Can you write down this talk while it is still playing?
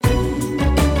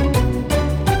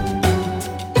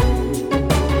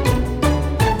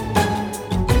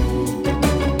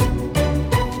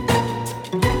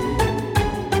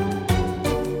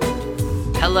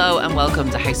Hello and welcome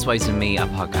to Housewives and Me, a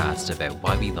podcast about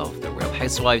why we love the Real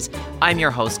Housewives. I'm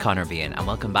your host, Connor Bean, and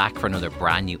welcome back for another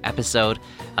brand new episode.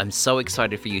 I'm so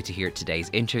excited for you to hear today's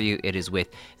interview. It is with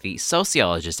the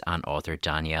sociologist and author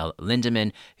Danielle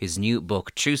Lindemann, whose new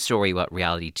book, True Story, What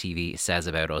Reality TV Says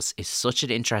About Us, is such an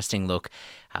interesting look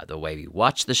at the way we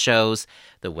watch the shows,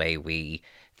 the way we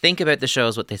think about the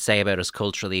shows, what they say about us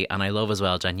culturally. And I love as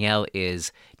well, Danielle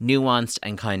is nuanced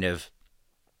and kind of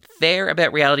fair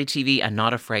about reality TV and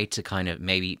not afraid to kind of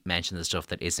maybe mention the stuff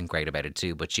that isn't great about it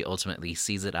too, but she ultimately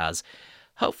sees it as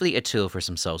hopefully a tool for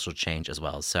some social change as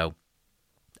well. So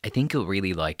I think you'll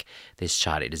really like this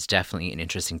chat. It is definitely an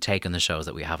interesting take on the shows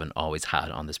that we haven't always had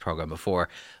on this program before.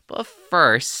 But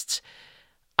first,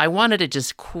 I wanted to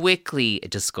just quickly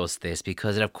discuss this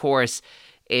because it, of course,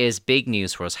 is big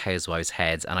news for us Housewives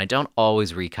heads, and I don't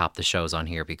always recap the shows on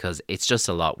here because it's just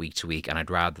a lot week to week, and I'd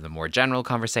rather the more general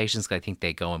conversations because I think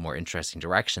they go in more interesting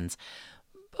directions.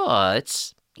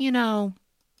 But, you know,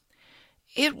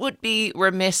 it would be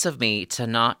remiss of me to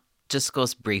not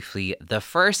discuss briefly the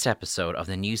first episode of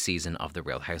the new season of The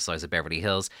Real Housewives of Beverly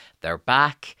Hills. They're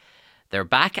back. They're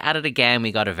back at it again.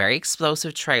 We got a very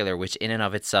explosive trailer, which in and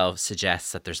of itself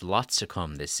suggests that there's lots to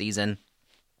come this season.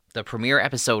 The premiere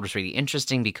episode was really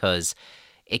interesting because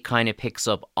it kind of picks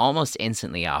up almost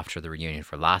instantly after the reunion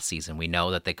for last season. We know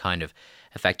that they kind of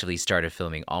effectively started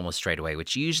filming almost straight away,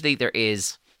 which usually there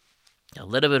is a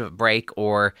little bit of a break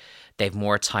or they've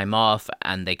more time off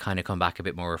and they kind of come back a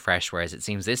bit more refreshed, whereas it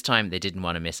seems this time they didn't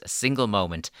want to miss a single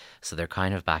moment, so they're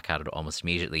kind of back at it almost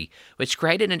immediately, which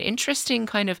created an interesting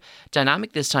kind of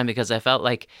dynamic this time because I felt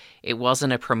like it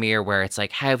wasn't a premiere where it's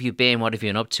like, how have you been, what have you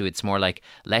been up to? It's more like,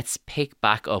 let's pick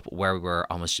back up where we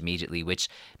were almost immediately, which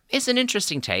is an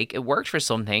interesting take. It worked for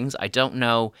some things. I don't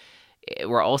know.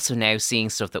 We're also now seeing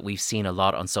stuff that we've seen a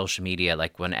lot on social media,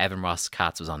 like when Evan Ross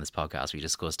Katz was on this podcast, we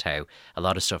discussed how a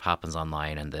lot of stuff happens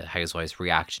online and the housewives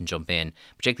react and jump in,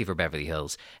 particularly for Beverly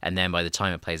Hills, and then by the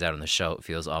time it plays out on the show, it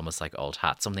feels almost like old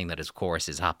hat, something that of course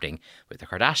is happening with the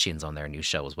Kardashians on their new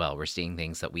show as well. We're seeing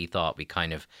things that we thought we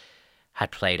kind of had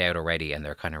played out already and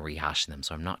they're kind of rehashing them,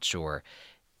 so I'm not sure.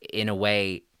 In a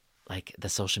way, like the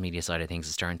social media side of things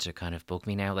is starting to kind of bug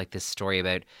me now, like this story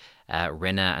about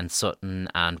Rinna and Sutton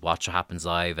and Watch What Happens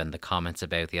Live and the comments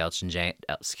about the Elton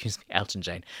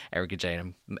John, Erica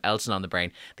Jane, I'm Elton on the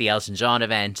brain, the Elton John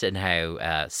event, and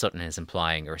how Sutton is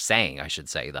implying, or saying I should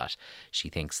say, that she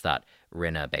thinks that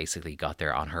Rinna basically got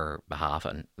there on her behalf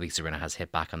and Lisa Rinna has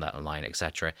hit back on that online,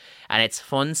 etc. And it's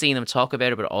fun seeing them talk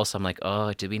about it, but also I'm like,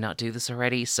 oh, did we not do this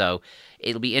already? So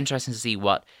it'll be interesting to see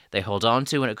what they hold on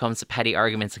to when it comes to petty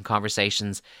arguments and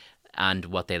conversations and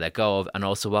what they let go of, and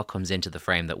also what comes into the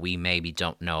frame that we maybe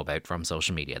don't know about from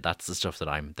social media. That's the stuff that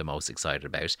I'm the most excited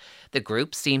about. The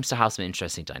group seems to have some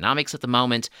interesting dynamics at the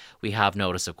moment. We have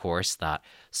noticed, of course, that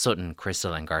Sutton,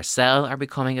 Crystal and Garcelle are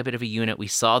becoming a bit of a unit. We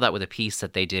saw that with a piece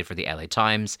that they did for the LA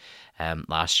Times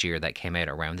last year that came out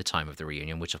around the time of the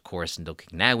reunion, which of course, in looking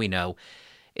now we know,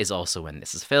 is also when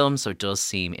this is filmed, so it does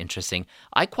seem interesting.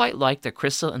 I quite like that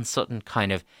Crystal and Sutton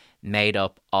kind of made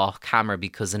up off camera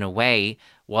because in a way,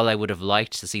 while I would have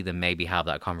liked to see them maybe have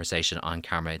that conversation on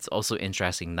camera, it's also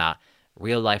interesting that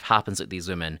real life happens with these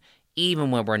women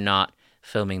even when we're not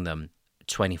filming them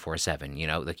 24/7, you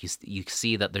know, like you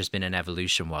see that there's been an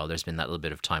evolution while there's been that little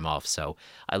bit of time off. So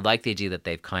I like the idea that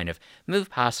they've kind of moved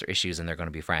past their issues and they're going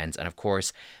to be friends. And of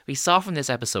course, we saw from this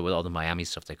episode with all the Miami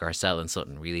stuff that Garcelle and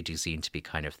Sutton really do seem to be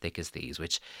kind of thick as thieves,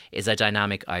 which is a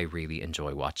dynamic I really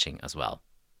enjoy watching as well.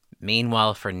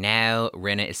 Meanwhile, for now,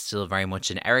 Rinna is still very much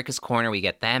in Erica's corner. We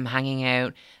get them hanging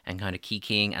out and kind of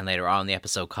kikiing, and later on in the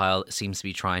episode, Kyle seems to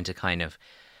be trying to kind of,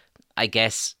 I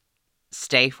guess,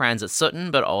 stay friends with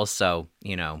Sutton, but also,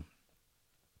 you know,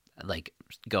 like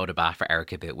go to bat for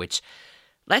Erica a bit, which,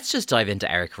 let's just dive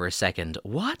into Erica for a second.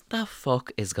 What the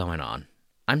fuck is going on?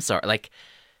 I'm sorry, like,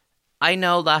 I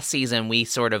know last season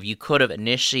you could have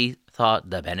initially thought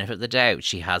the benefit of the doubt.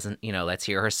 She hasn't, you know, let's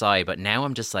hear her side, but now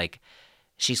I'm just like,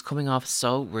 she's coming off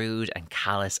so rude and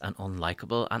callous and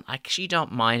unlikable, and I actually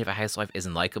don't mind if a housewife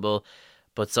isn't likable,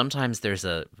 but sometimes there's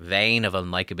a vein of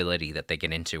unlikability that they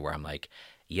get into where I'm like,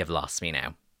 you've lost me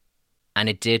now. And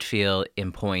it did feel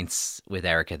in points with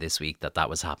Erica this week that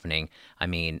was happening. I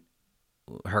mean,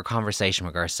 her conversation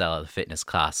with Garcelle at the fitness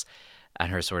class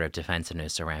and her sort of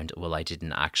defensiveness around, well, I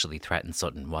didn't actually threaten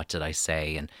Sutton, what did I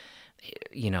say? And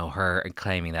you know, her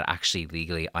claiming that actually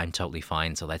legally I'm totally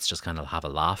fine, so let's just kind of have a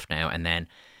laugh now. And then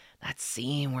that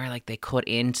scene where like they cut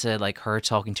into like her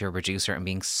talking to her producer and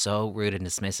being so rude and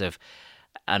dismissive,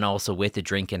 and also with the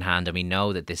drink in hand. And we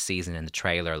know that this season in the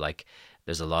trailer, like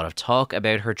there's a lot of talk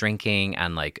about her drinking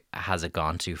and like has it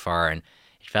gone too far. And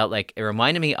it felt like, it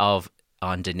reminded me of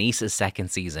on Denise's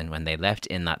second season when they left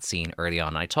in that scene early on.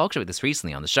 And I talked about this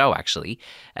recently on the show, actually.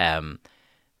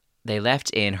 They left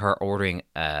in her ordering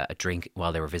a drink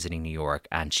while they were visiting New York,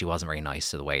 and she wasn't very nice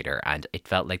to the waiter. And it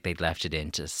felt like they'd left it in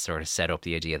to sort of set up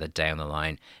the idea that down the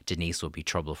line, Denise would be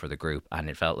trouble for the group. And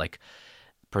it felt like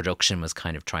production was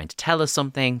kind of trying to tell us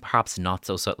something, perhaps not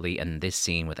so subtly. And this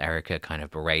scene with Erica kind of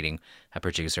berating a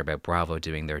producer about Bravo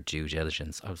doing their due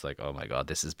diligence, I was like, oh my God,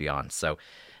 this is beyond. So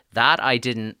that I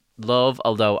didn't love,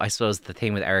 although I suppose the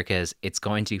thing with Erica is it's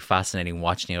going to be fascinating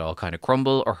watching it all kind of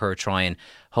crumble, or her try and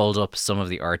hold up some of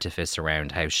the artifice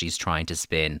around how she's trying to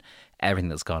spin everything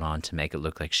that's gone on to make it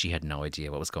look like she had no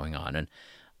idea what was going on. And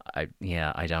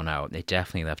I don't know. It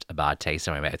definitely left a bad taste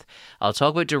in my mouth. I'll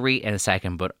talk about Dorit in a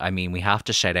second, but I mean, we have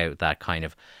to shout out that kind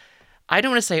of, I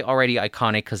don't want to say already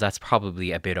iconic because that's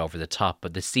probably a bit over the top,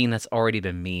 but the scene that's already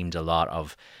been memed a lot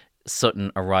of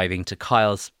Sutton arriving to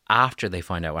Kyle's after they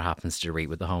find out what happens to Dorit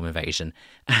with the home invasion,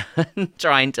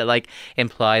 trying to like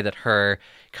imply that her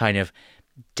kind of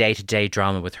day-to-day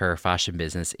drama with her fashion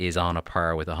business is on a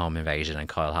par with a home invasion, and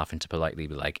Kyle having to politely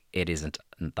be like, it isn't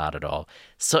that at all.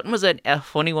 Sutton was a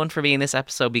funny one for me in this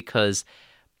episode because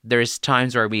there's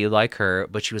times where we like her,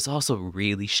 but she was also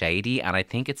really shady, and I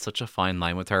think it's such a fine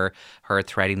line with her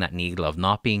threading that needle of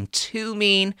not being too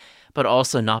mean, but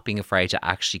also not being afraid to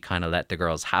actually kind of let the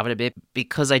girls have it a bit,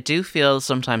 because I do feel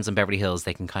sometimes in Beverly Hills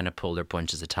they can kind of pull their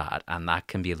punches a tad, and that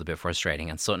can be a little bit frustrating.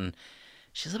 And Sutton,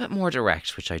 she's a bit more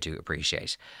direct, which I do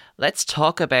appreciate. Let's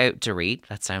talk about Dorit.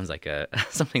 That sounds like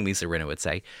something Lisa Rinna would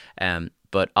say.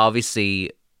 But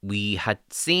obviously we had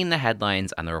seen the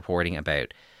headlines and the reporting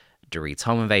about Dorit's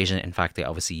home invasion. In fact, they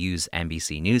obviously used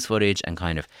NBC News footage and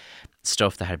kind of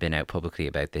stuff that had been out publicly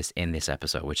about this in this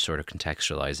episode, which sort of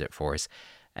contextualized it for us.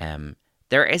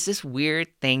 There is this weird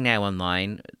thing now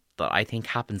online that I think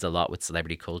happens a lot with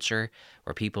celebrity culture,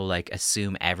 where people like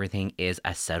assume everything is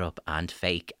a setup and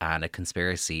fake and a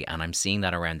conspiracy, and I'm seeing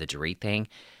that around the Dorit thing.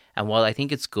 And while I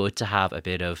think it's good to have a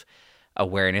bit of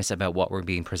awareness about what we're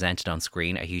being presented on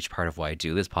screen, a huge part of why I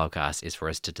do this podcast is for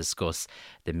us to discuss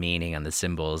the meaning and the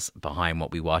symbols behind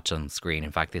what we watch on screen.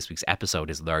 In fact, this week's episode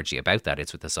is largely about that.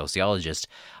 It's with a sociologist.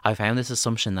 I found this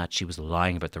assumption that she was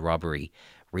lying about the robbery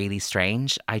really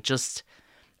strange.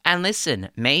 And listen,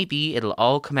 maybe it'll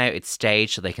all come out, it's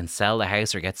staged so they can sell the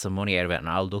house or get some money out of it and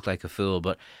I'll look like a fool,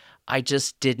 but I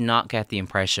just did not get the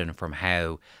impression from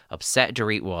how upset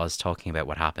Dorit was talking about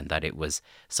what happened that it was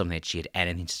something that she had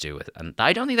anything to do with. And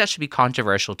I don't think that should be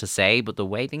controversial to say, but the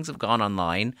way things have gone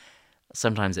online,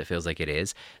 sometimes it feels like it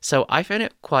is. So I found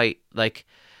it quite like,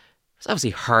 it's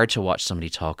obviously hard to watch somebody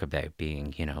talk about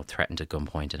being, threatened at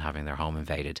gunpoint and having their home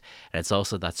invaded. And it's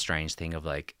also that strange thing of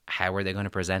like, how are they going to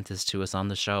present this to us on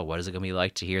the show? What is it going to be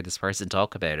like to hear this person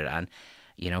talk about it? And,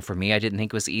 for me, I didn't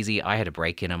think it was easy. I had a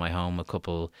break-in on my home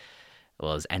it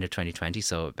was end of 2020,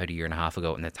 so about a year and a half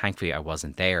ago, and then thankfully I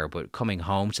wasn't there, but coming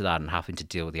home to that and having to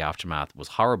deal with the aftermath was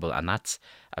horrible, and that's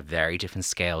a very different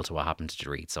scale to what happened to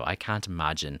Dorit, so I can't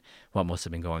imagine what must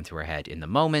have been going through her head in the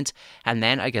moment, and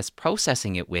then I guess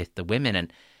processing it with the women.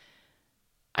 And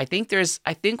I think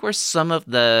where some of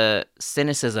the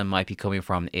cynicism might be coming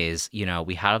from is,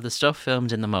 we have the stuff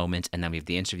filmed in the moment, and then we have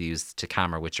the interviews to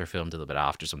camera, which are filmed a little bit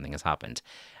after something has happened,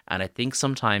 and I think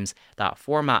sometimes that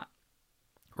format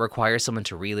requires someone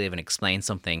to relive and explain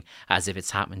something as if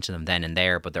it's happened to them then and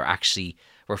there, but they're actually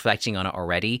reflecting on it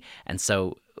already. And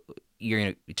so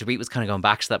Dorit was kind of going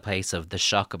back to that place of the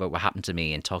shock about what happened to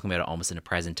me and talking about it almost in a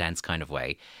present tense kind of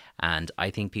way. And I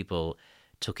think people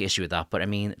took issue with that. But I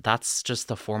mean, that's just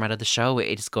the format of the show.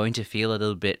 It's going to feel a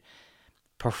little bit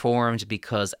performed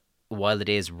because while it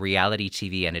is reality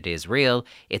TV and it is real,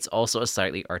 it's also a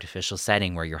slightly artificial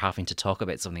setting where you're having to talk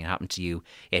about something that happened to you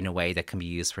in a way that can be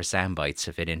used for sound bites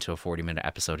to fit into a 40-minute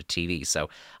episode of TV. So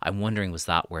I'm wondering, was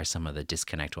that where some of the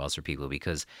disconnect was for people?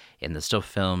 Because in the stuff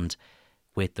filmed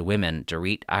with the women,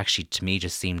 Dorit actually, to me,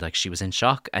 just seemed like she was in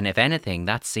shock. And if anything,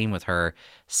 that scene with her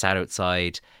sat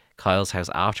outside Kyle's house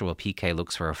after while PK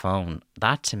looks for her phone,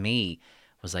 that to me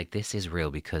was like, this is real,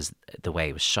 because the way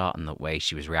it was shot and the way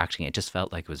she was reacting, it just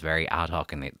felt like it was very ad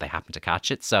hoc and they happened to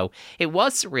catch it. So it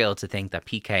was surreal to think that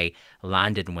PK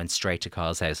landed and went straight to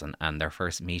Kyle's house and their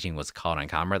first meeting was caught on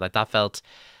camera. Like, that felt,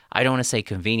 I don't want to say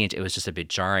convenient, it was just a bit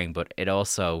jarring, but it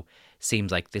also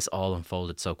seems like this all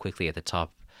unfolded so quickly at the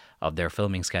top of their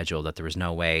filming schedule that there was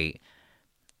no way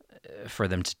for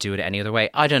them to do it any other way.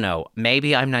 I don't know.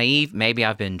 Maybe I'm naive. Maybe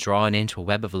I've been drawn into a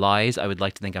web of lies. I would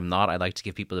like to think I'm not. I like to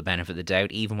give people the benefit of the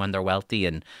doubt, even when they're wealthy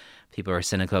and people are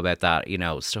cynical about that.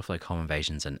 Stuff like home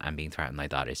invasions and being threatened like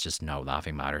that, it's just no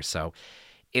laughing matter. So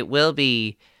it will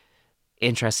be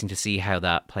interesting to see how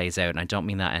that plays out. And I don't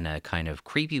mean that in a kind of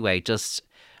creepy way, just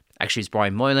Actually, it's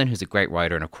Brian Moylan, who's a great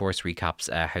writer and, of course,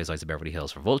 recaps Housewives of Beverly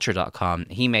Hills for Vulture.com.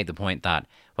 He made the point that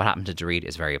what happened to Dorit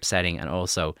is very upsetting, and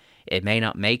also it may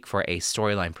not make for a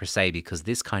storyline per se, because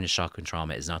this kind of shock and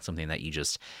trauma is not something that you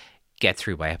just get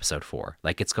through by episode 4.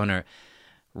 Like, it's going to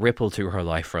ripple through her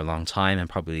life for a long time and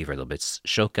probably leave her a little bit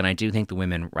shook. And I do think the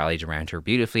women rallied around her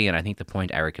beautifully. And I think the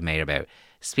point Erica made about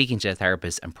speaking to a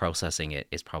therapist and processing it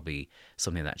is probably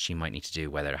something that she might need to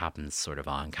do, whether it happens sort of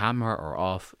on camera or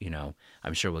off. You know,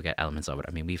 I'm sure we'll get elements of it.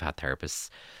 I mean, we've had therapists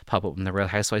pop up in the Real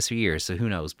Housewives for years, so who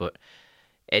knows? But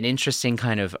an interesting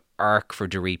kind of arc for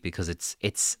Dorit, because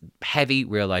it's heavy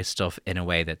real life stuff in a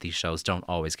way that these shows don't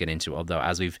always get into. Although,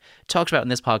 as we've talked about in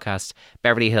this podcast,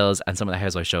 Beverly Hills and some of the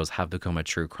Housewives shows have become a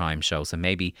true crime show. So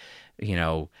maybe, you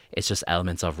know, it's just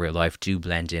elements of real life do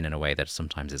blend in a way that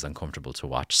sometimes is uncomfortable to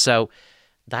watch. So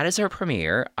that is her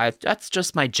premiere. That's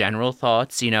just my general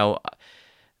thoughts. You know,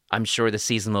 I'm sure the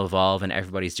season will evolve and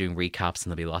everybody's doing recaps, and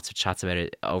there'll be lots of chats about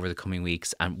it over the coming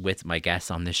weeks and with my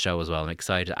guests on this show as well. I'm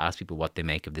excited to ask people what they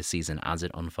make of this season as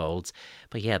it unfolds.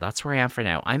 But yeah, that's where I am for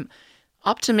now. I'm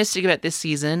optimistic about this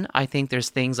season. I think there's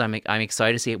things I'm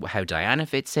excited to see how Diana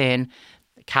fits in,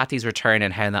 Kathy's return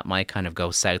and how that might kind of go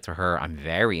south for her. I'm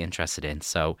very interested in.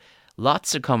 So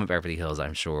lots to come at Beverly Hills,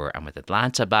 I'm sure. And with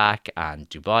Atlanta back and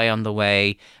Dubai on the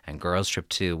way and Girls Trip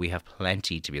 2, we have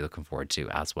plenty to be looking forward to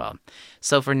as well.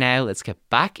 So for now, let's get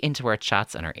back into our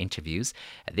chats and our interviews.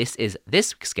 This is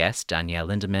this week's guest, Danielle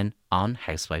Lindemann, on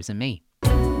Housewives and Me.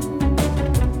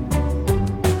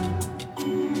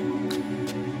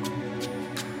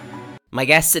 My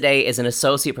guest today is an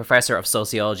associate professor of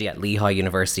sociology at Lehigh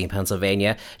University in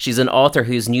Pennsylvania. She's an author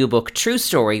whose new book, True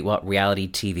Story, What Reality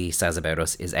TV Says About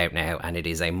Us, is out now, and it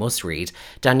is a must-read.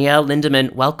 Danielle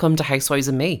Lindemann, welcome to Housewives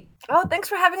and Me. Oh, thanks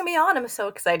for having me on. I'm so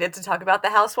excited to talk about the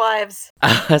Housewives.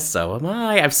 So am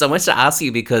I. I have so much to ask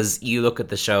you because you look at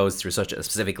the shows through such a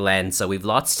specific lens, so we've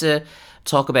lots to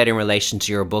talk about in relation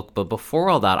to your book. But before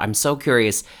all that, I'm so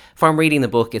curious. From reading the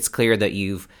book, it's clear that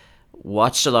you've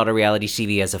watched a lot of reality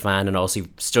TV as a fan and also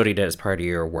studied it as part of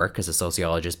your work as a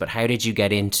sociologist. But how did you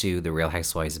get into the Real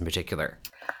Housewives in particular?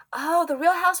 Oh, the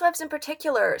Real Housewives in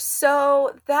particular.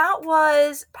 So that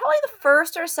was probably the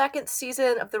first or second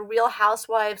season of the Real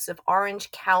Housewives of Orange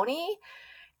County.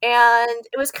 And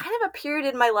it was kind of a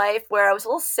period in my life where I was a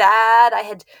little sad. I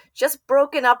had just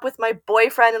broken up with my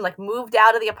boyfriend and moved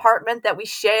out of the apartment that we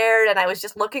shared. And I was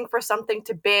just looking for something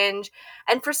to binge.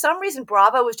 And for some reason,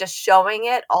 Bravo was just showing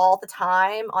it all the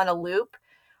time on a loop.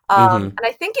 And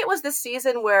I think it was the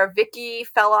season where Vicky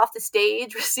fell off the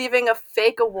stage receiving a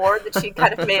fake award that she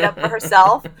kind of made up for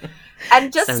herself.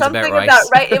 And just something about,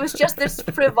 right, it was just this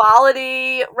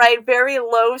frivolity, right, very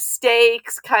low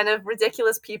stakes, kind of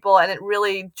ridiculous people, and it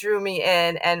really drew me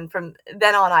in, and from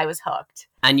then on I was hooked.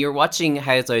 And you're watching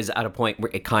Housewives at a point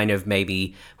where it kind of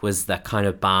maybe was that kind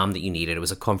of balm that you needed. It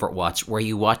was a comfort watch. Were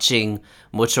you watching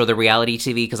much other reality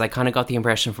TV? Because I kind of got the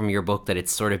impression from your book that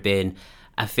it's sort of been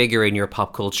a figure in your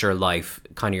pop culture life,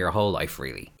 kind of your whole life,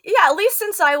 really. Yeah, at least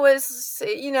since I was,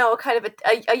 kind of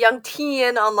a young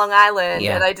teen on Long Island,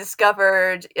 and I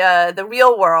discovered the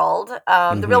Real World.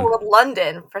 The Real World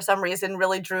London, for some reason,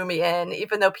 really drew me in,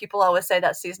 even though people always say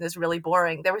that season is really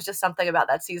boring. There was just something about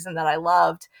that season that I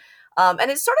loved. And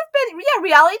it's sort of been,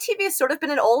 reality TV has sort of been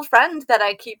an old friend that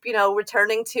I keep,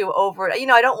 returning to over,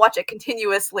 I don't watch it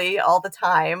continuously all the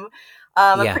time.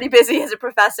 I'm pretty busy as a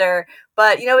professor,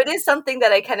 but, it is something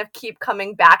that I kind of keep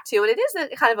coming back to. And it is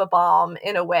a kind of a balm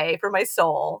in a way for my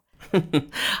soul.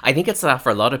 I think it's that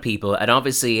for a lot of people. And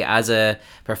obviously, as a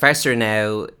professor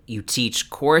now, you teach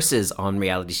courses on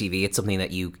reality TV. It's something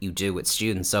that you do with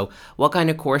students. So what kind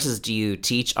of courses do you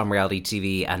teach on reality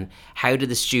TV, and how do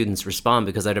the students respond?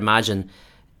 Because I'd imagine,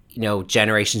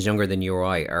 generations younger than you or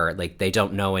I are they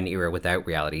don't know an era without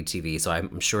reality TV. So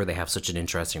I'm sure they have such an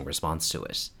interesting response to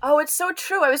it. Oh, it's so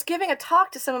true. I was giving a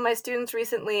talk to some of my students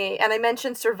recently, and I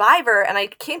mentioned Survivor, and I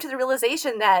came to the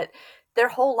realization that their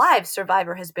whole lives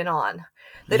Survivor has been on.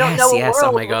 They don't know a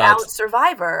world without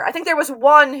Survivor. I think there was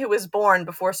one who was born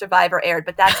before Survivor aired,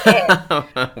 but that's it. Wow.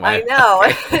 I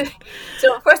know.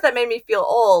 So of course that made me feel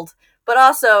old. But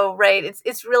also, right,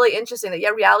 it's really interesting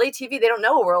that, reality TV, they don't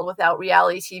know a world without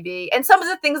reality TV. And some of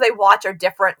the things they watch are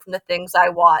different from the things I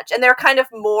watch. And they're kind of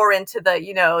more into the,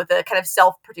 the kind of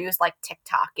self-produced,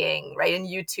 TikToking, right, and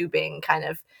YouTubing kind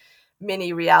of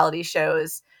mini reality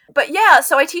shows. But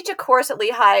so I teach a course at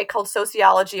Lehigh called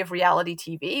Sociology of Reality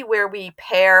TV, where we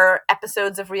pair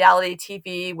episodes of reality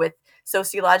TV with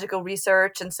sociological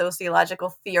research and sociological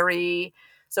theory.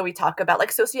 So we talk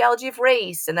about sociology of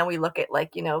race, and then we look at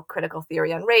critical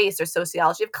theory on race, or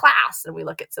sociology of class, and we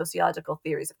look at sociological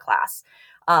theories of class.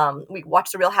 We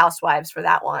watch The Real Housewives for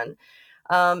that one.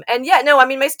 And yeah, no, I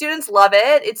mean, my students love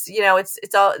it. It's,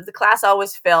 it's all, the class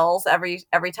always fills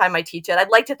every time I teach it. I'd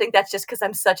like to think that's just because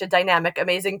I'm such a dynamic,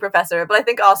 amazing professor, but I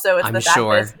think also it's fact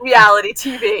that it's reality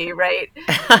TV, right?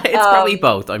 It's probably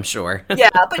both, I'm sure. Yeah,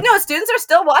 but no, students are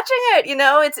still watching it.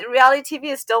 It's reality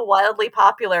TV is still wildly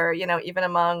popular, even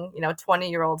among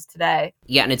 20-year-olds today.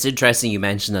 Yeah, and it's interesting you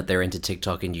mentioned that they're into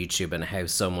TikTok and YouTube and how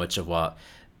so much of what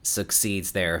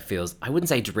succeeds there feels, I wouldn't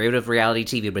say derivative reality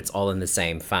TV, but it's all in the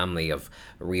same family of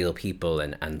real people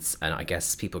and I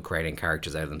guess people creating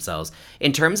characters out of themselves.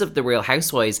 In terms of the Real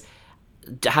Housewives,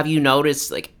 have you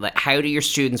noticed like how do your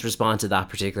students respond to that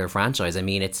particular franchise? I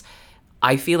mean,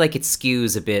 I feel like it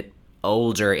skews a bit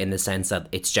older in the sense that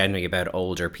it's generally about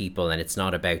older people and it's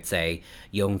not about, say,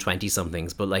 young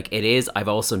 20-somethings, but like it is, I've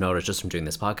also noticed just from doing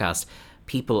this podcast,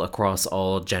 people across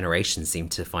all generations seem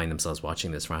to find themselves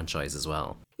watching this franchise as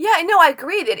well. Yeah, no, I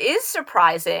agreed. It is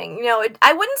surprising.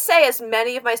 I wouldn't say as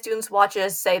many of my students watch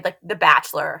as, say, like The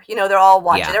Bachelor. They're all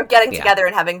watching. Yeah, they're getting together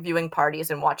and having viewing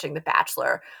parties and watching The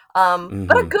Bachelor.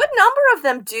 But a good number of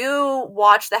them do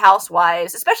watch The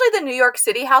Housewives, especially the New York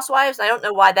City Housewives. I don't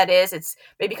know why that is. It's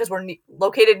maybe because we're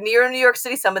located near New York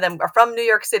City. Some of them are from New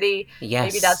York City.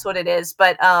 Yes. Maybe that's what it is.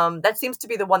 But that seems to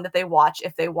be the one that they watch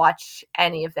if they watch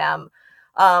any of them.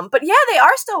 But yeah, they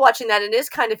are still watching that. It is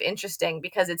kind of interesting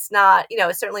because it's not,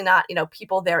 it's certainly not,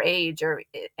 people their age or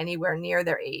anywhere near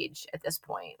their age at this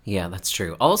point. Yeah, that's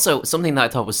true. Also, something that I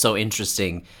thought was so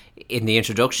interesting in the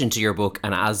introduction to your book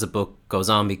and as the book goes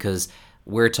on, because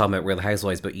we're talking about Real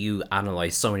Housewives, but you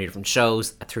analyze so many different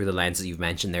shows through the lens that you've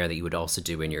mentioned there that you would also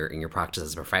do in your practice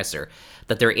as a professor,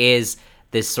 that there is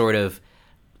this sort of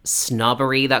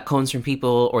snobbery that comes from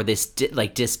people, or this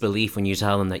disbelief when you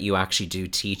tell them that you actually do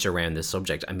teach around this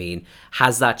subject. I mean,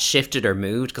 has that shifted or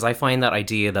moved? Because I find that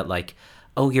idea that like,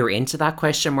 oh, you're into that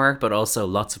question mark, but also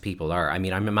lots of people are. I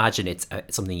mean, I imagine it's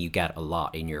something you get a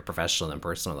lot in your professional and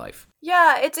personal life.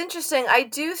 Yeah, it's interesting. I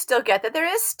do still get that there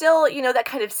is still, that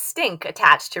kind of stink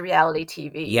attached to reality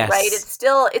TV, yes. Right? It's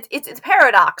still, it's a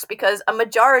paradox because a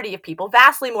majority of people,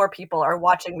 vastly more people are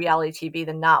watching reality TV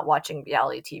than not watching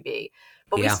reality TV.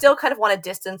 But we still kind of want to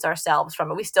distance ourselves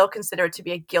from it. We still consider it to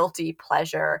be a guilty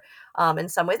pleasure in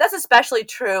some ways. That's especially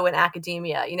true in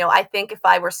academia. I think if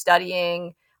I were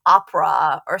studying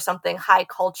opera or something high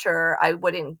culture, I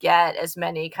wouldn't get as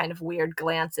many kind of weird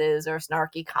glances or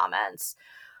snarky comments.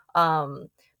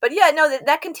 But yeah, no,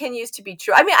 that continues to be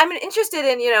true. I mean, I'm interested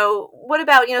in, what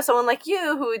about, someone like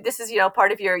you who this is,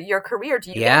 part of your career. Do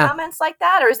you get comments like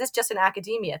that? Or is this just an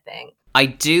academia thing? I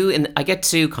do, and I get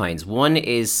two kinds. One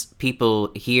is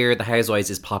people hear The Housewives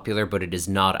is popular, but it is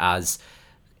not as...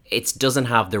 It doesn't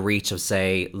have the reach of,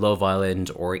 say, Love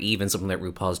Island or even something like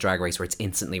RuPaul's Drag Race where it's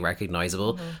instantly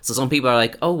recognizable. Mm-hmm. So some people are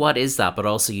like, oh, what is that? But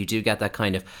also you do get that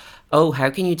kind of, oh, how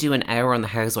can you do an hour on The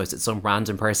Housewives at some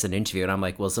random person interview? And I'm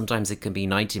like, well, sometimes it can be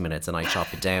 90 minutes and I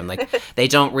chop it down. Like, they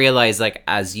don't realize, like,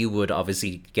 as you would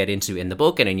obviously get into in the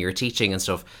book and in your teaching and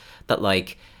stuff, that,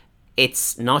 like,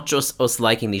 it's not just us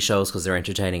liking these shows because they're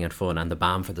entertaining and fun and the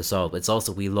balm for the soul. It's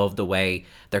also we love the way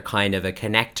they're kind of a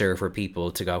connector for people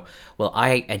to go, well,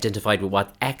 I identified with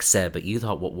what X said, but you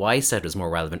thought what Y said was more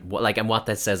relevant, and what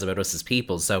that says about us as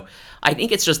people. So I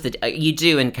think it's just that you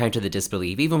do encounter the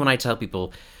disbelief. Even when I tell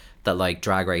people that like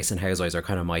Drag Race and Housewives are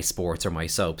kind of my sports or my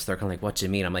soaps, they're kind of like, what do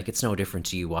you mean? I'm like, it's no different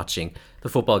to you watching the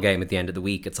football game at the end of the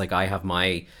week. It's like I have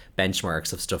my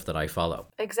benchmarks of stuff that I follow.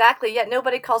 Exactly. Yet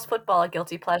nobody calls football a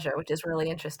guilty pleasure, which is really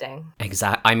interesting.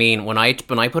 Exactly. I mean, when I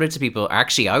put it to people,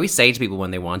 actually, I always say to people when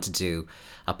they want to do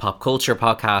a pop culture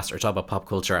podcast or talk about pop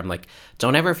culture, I'm like,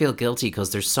 don't ever feel guilty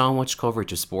because there's so much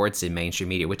coverage of sports in mainstream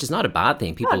media, which is not a bad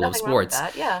thing. People love sports. Wrong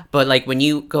with that, yeah. But like when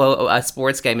you go, a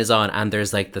sports game is on and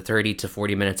there's like the 30 to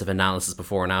 40 minutes of analysis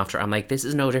before and after, I'm like, this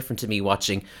is no different to me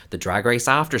watching the Drag Race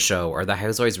after show or the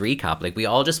Housewives recap. Like we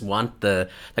all just want the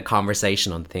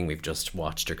conversation on the thing we've just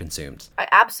watched or consumed.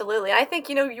 Absolutely. And I think,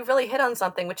 you really hit on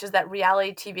something, which is that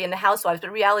reality TV and the Housewives,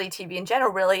 but reality TV in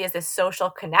general really is this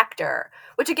social connector,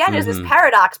 which again is this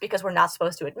paradox because we're not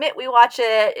supposed to admit we watch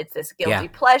it. It's this guilty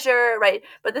pleasure, right?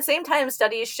 But at the same time,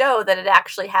 studies show that it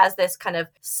actually has this kind of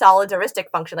solidaristic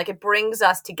function. Like it brings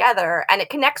us together and it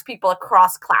connects people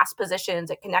across class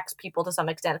positions. It connects people to some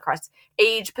extent across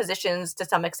age positions, to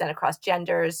some extent across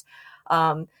genders.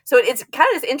 So it's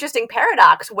kind of this interesting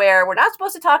paradox where we're not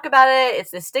supposed to talk about it.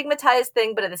 It's this stigmatized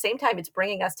thing, but at the same time, it's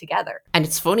bringing us together. And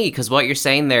it's funny because what you're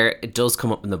saying there, it does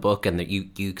come up in the book, and that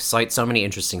you cite so many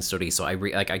interesting studies. So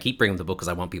I keep bringing up the book because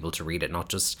I want people to read it, not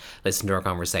just listen to our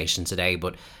conversation today.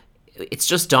 But it's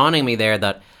just dawning me there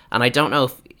that, and I don't know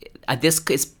if this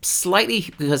is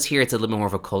slightly because here it's a little bit more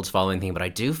of a cult following thing, but I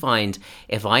do find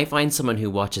if I find someone who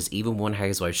watches even one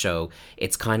Housewives show,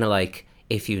 it's kind of like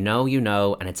if you know, you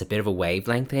know, and it's a bit of a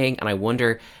wavelength thing. And I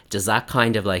wonder, does that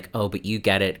kind of like, oh, but you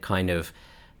get it kind of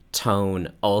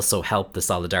tone also help the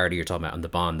solidarity you're talking about and the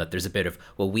bond, that there's a bit of,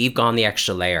 well, we've gone the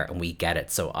extra layer and we get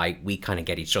it, so we kind of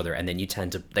get each other, and then you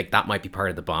tend to like, that might be part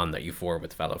of the bond that you form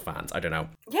with fellow fans. I don't know.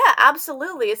 Yeah,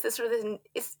 absolutely. It's this sort of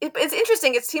it's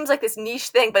interesting. It seems like this niche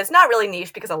thing, but it's not really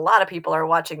niche because a lot of people are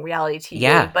watching reality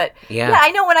TV. But yeah,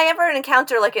 I know when I ever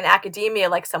encounter like in academia,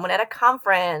 like someone at a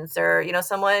conference or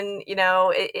someone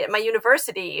at my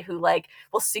university who like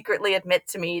will secretly admit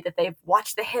to me that they've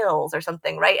watched The Hills or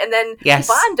something, right? And then we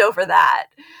bond over that.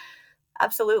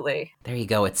 Absolutely. There you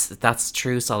go. That's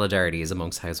true solidarity is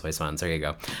amongst Housewives fans. There you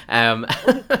go.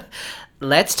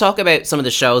 Let's talk about some of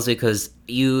the shows, because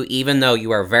you, even though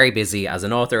you are very busy as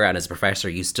an author and as a professor,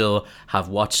 you still have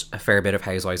watched a fair bit of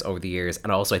Housewives over the years.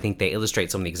 And also I think they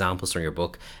illustrate some of the examples from your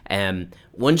book.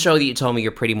 One show that you told me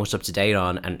you're pretty much up to date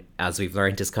on, and as we've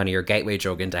learned is kind of your gateway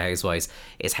drug into Housewives,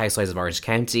 is Housewives of Orange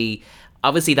County.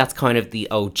 Obviously, that's kind of the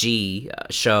OG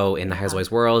show in the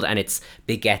Housewives world, and it's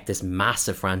beget this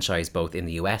massive franchise both in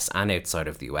the US and outside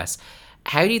of the US.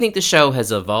 How do you think the show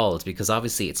has evolved? Because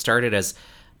obviously it started as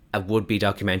a would-be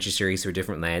documentary series through a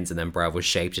different lens, and then Bravo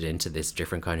shaped it into this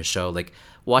different kind of show. Like,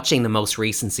 watching the most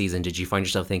recent season, did you find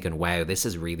yourself thinking, wow, this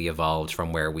has really evolved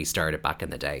from where we started back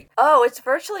in the day? Oh, it's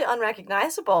virtually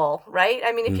unrecognizable, right?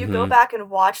 I mean, if you go back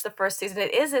and watch the first season,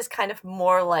 it is this kind of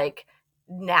more like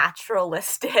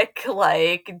naturalistic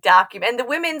like document, and the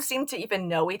women seem to even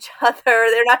know each other.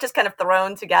 They're not just kind of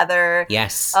thrown together.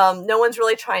 Yes. No one's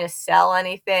really trying to sell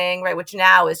anything, right? Which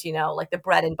now is like the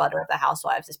bread and butter of the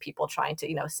Housewives is people trying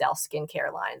to sell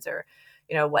skincare lines or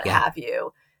what have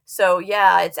you. So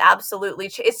yeah, it's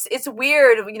absolutely it's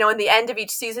weird, in the end of each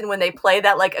season when they play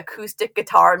that like acoustic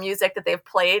guitar music that they've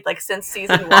played like since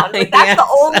season 1. Like, that's the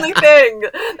only thing.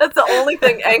 That's the only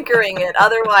thing anchoring it.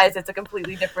 Otherwise, it's a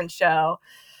completely different show.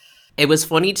 It was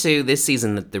funny too this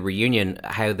season, the reunion,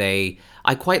 how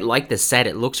I quite liked the set.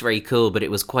 It looked very cool, but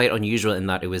it was quite unusual in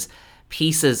that it was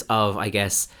pieces of, I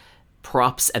guess,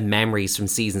 props and memories from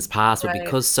seasons past, but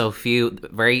because so few,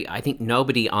 I think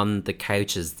nobody on the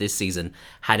couches this season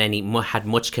had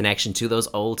much connection to those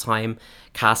old time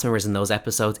cast members in those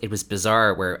episodes. It was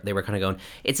bizarre where they were kind of going,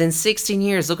 it's in 16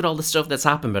 years, look at all the stuff that's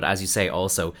happened. But as you say,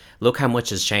 also look how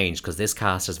much has changed, because this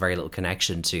cast has very little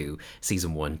connection to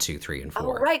season 1, 2, 3 and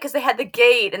 4. Oh, right, because they had the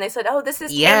gate and they said, oh, this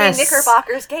is Tammy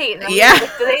Knickerbocker's gate. And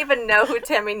like, do they even know who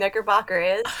Tammy Knickerbocker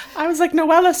is? I was like,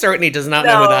 Noella certainly does not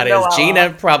know who that is.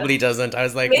 Gina probably doesn't. I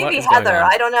was like, maybe Heather.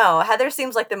 I don't know. Heather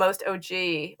seems like the most OG.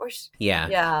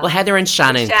 Yeah. Well, Heather and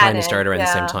Shannon kind of started around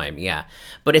the same time. Yeah.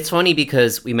 But it's funny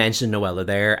because we mentioned Noella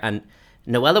there, and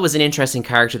Noella was an interesting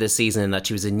character this season in that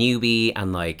she was a newbie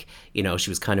and like, she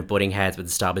was kind of butting heads with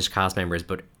established cast members.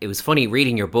 But it was funny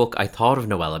reading your book, I thought of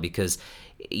Noella because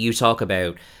you talk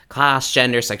about class,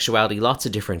 gender, sexuality, lots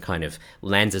of different kind of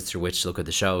lenses through which to look at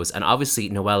the shows. And obviously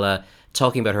Noella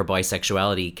talking about her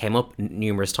bisexuality came up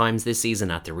numerous times this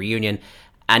season at the reunion.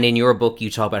 And in your book,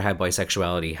 you talk about how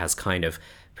bisexuality has kind of,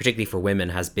 particularly for women,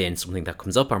 has been something that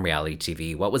comes up on reality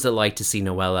TV. What was it like to see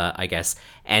Noella, I guess,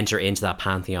 enter into that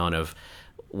pantheon of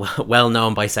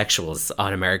well-known bisexuals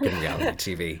on American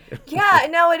reality TV? Yeah,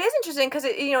 no, it is interesting because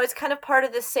it's kind of part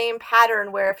of the same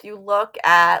pattern where if you look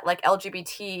at like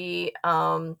LGBT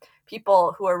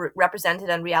people who are represented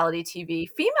on reality TV,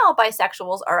 female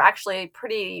bisexuals are actually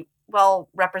pretty well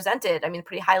represented. I mean,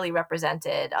 pretty highly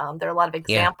represented. There are a lot of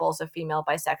examples of female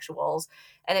bisexuals,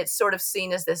 and it's sort of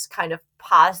seen as this kind of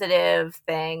positive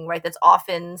thing, right? That's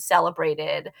often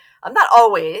celebrated. Not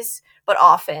always, but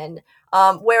often.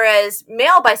 Whereas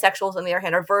male bisexuals, on the other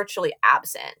hand, are virtually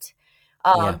absent.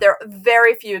 There are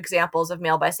very few examples of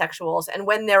male bisexuals, and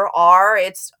when there are,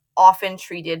 it's often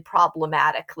treated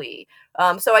problematically.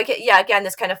 So again,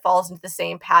 this kind of falls into the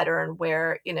same pattern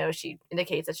where, she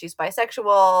indicates that she's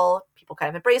bisexual, people kind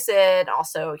of embrace it.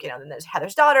 Also, then there's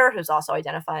Heather's daughter, who's also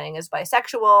identifying as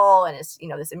bisexual and is,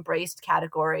 this embraced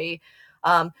category,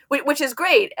 which is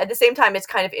great. At the same time, it's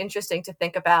kind of interesting to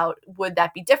think about, would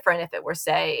that be different if it were,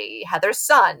 say, Heather's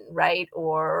son, right?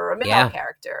 Or a male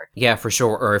character. Yeah, for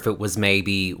sure. Or if it was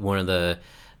maybe one of the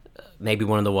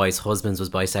wife's husbands was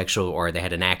bisexual, or they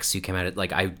had an ex who came out.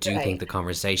 Like, I do think the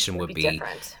conversation would be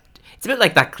different. It's a bit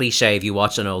like that cliche if you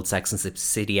watch an old Sex and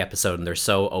City episode and they're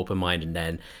so open-minded, and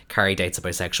then Carrie dates a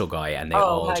bisexual guy and they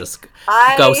go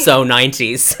so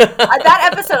 90s. That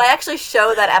episode, I actually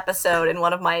show that episode in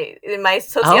my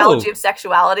sociology of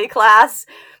sexuality class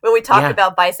when we talk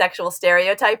about bisexual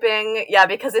stereotyping. Yeah,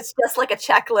 because it's just like a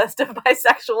checklist of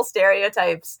bisexual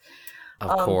stereotypes.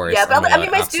 Of course. Yeah, but oh my, I mean,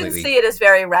 God, my students absolutely. see it as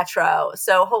very retro,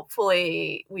 so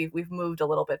hopefully we've moved a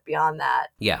little bit beyond that.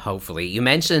 Yeah, hopefully. You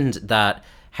mentioned that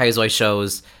Housewives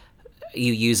shows,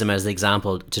 you use them as an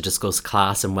example to discuss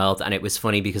class and wealth, and it was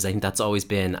funny because I think that's always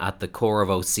been at the core of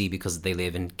OC because they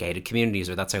live in gated communities,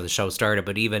 or that's how the show started.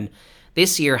 But even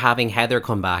this year, having Heather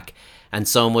come back, and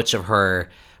so much of her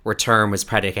return was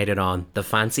predicated on the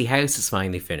fancy house is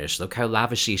finally finished. Look how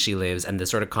lavishly she lives, and the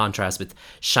sort of contrast with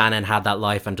Shannon had that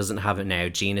life and doesn't have it now.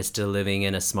 Gina's still living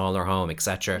in a smaller home,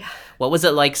 etc. Yeah. What was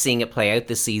it like seeing it play out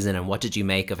this season, and what did you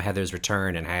make of Heather's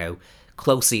return and how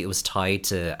closely it was tied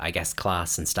to, I guess,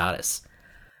 class and status?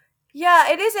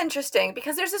 Yeah, it is interesting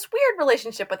because there's this weird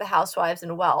relationship with the housewives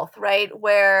and wealth, right?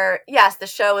 Where, yes, the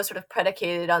show is sort of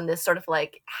predicated on this sort of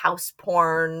like house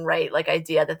porn, right? Like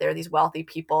idea that they're these wealthy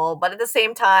people. But at the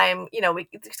same time,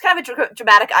 it's kind of a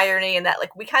dramatic irony in that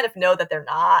like we kind of know that they're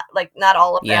not, like not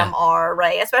all of them are,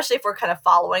 right? Especially if we're kind of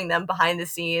following them behind the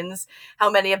scenes, how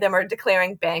many of them are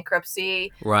declaring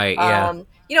bankruptcy. Right, yeah.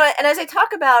 And as I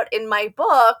talk about in my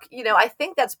book, I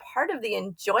think that's part of the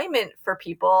enjoyment for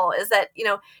people is that,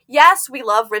 yes, we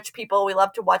love rich people. We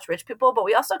love to watch rich people, but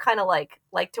we also kind of like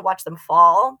to watch them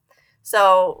fall.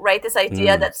 So, right, this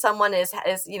idea that someone is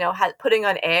putting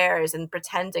on airs and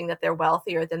pretending that they're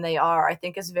wealthier than they are, I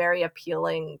think is very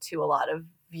appealing to a lot of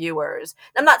viewers.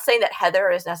 I'm not saying that Heather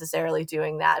is necessarily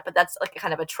doing that, but that's like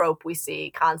kind of a trope we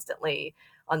see constantly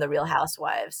on The Real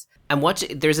Housewives. And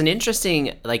there's an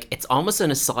interesting, like, it's almost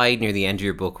an aside near the end of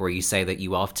your book where you say that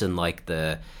you often like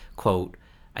the quote,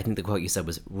 I think the quote you said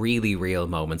was really real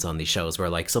moments on these shows where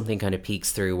like something kind of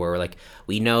peeks through where like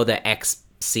we know that X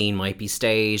scene might be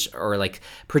staged or like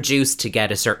produced to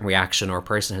get a certain reaction, or a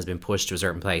person has been pushed to a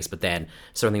certain place, but then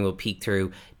something will peek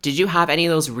through. Did you have any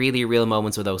of those really real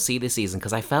moments with OC this season?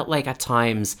 Because I felt like at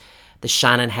times the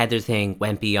Shannon Heather thing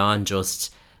went beyond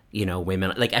just,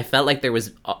 women. Like I felt like there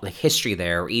was like history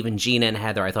there, or even Gina and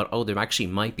Heather. I thought, oh, there actually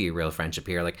might be a real friendship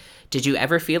here. Like, did you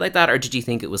ever feel like that, or did you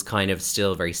think it was kind of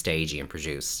still very stagey and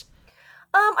produced?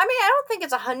 I mean, I don't think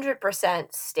it's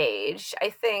 100% staged. I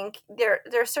think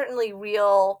there's certainly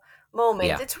real moments.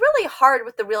 Yeah. It's really hard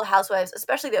with The Real Housewives,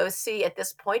 especially the OC at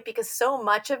this point, because so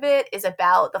much of it is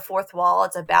about the fourth wall.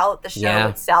 It's about the show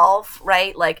itself,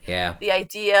 right? Like the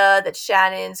idea that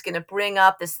Shannon's going to bring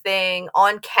up this thing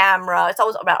on camera. It's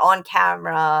always about on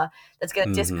camera that's going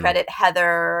to discredit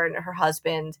Heather and her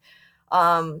husband.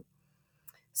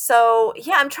 So,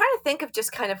 yeah, I'm trying to think of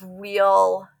just kind of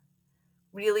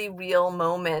really real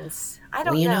moments. I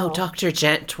don't know.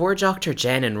 Toward Dr.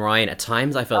 Jen and Ryan, at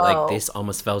times I felt like this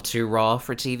almost felt too raw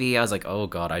for TV. I was like, oh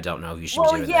God, I don't know if you should be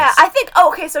doing this. I think,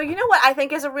 okay, so you know what I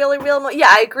think is a really real moment? Yeah,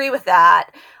 I agree with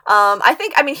that.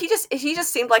 He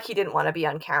just seemed like he didn't want to be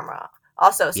on camera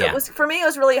also. So it was, for me, it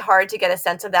was really hard to get a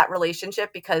sense of that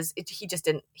relationship because he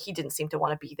didn't seem to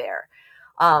want to be there.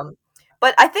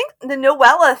 But I think the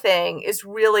Noella thing is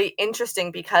really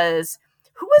interesting because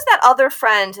who was that other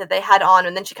friend that they had on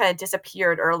and then she kind of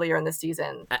disappeared earlier in the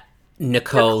season?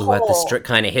 Nicole, who had the strict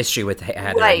kind of history with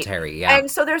Heather and Terry, yeah.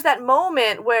 And so there's that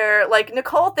moment where, like,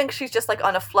 Nicole thinks she's just, like,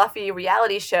 on a fluffy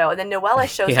reality show, and then Noella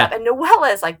shows up, and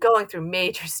Noella is, like, going through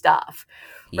major stuff.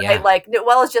 Right? Yeah. Like,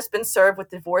 Noella's just been served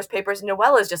with divorce papers, and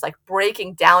Noella's just, like,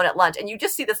 breaking down at lunch, and you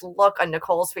just see this look on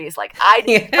Nicole's face, like, like,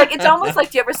 it's almost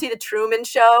like, do you ever see The Truman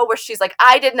Show, where she's like,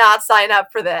 I did not sign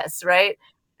up for this, right?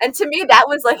 And to me, that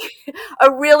was like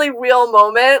a really real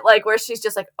moment, like where she's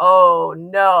just like, oh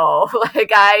no,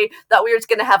 like I thought we were just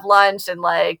going to have lunch and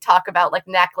like talk about like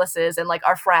necklaces and like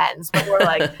our friends, but we're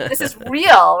like, this is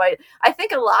real, right? I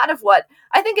think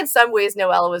in some ways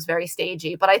Noella was very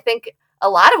stagey, but I think a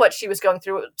lot of what she was going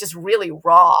through just really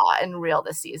raw and real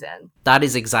this season. That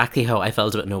is exactly how I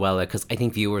felt about Noella, because I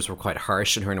think viewers were quite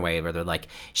harsh on her in a way where they're like,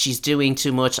 she's doing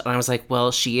too much. And I was like,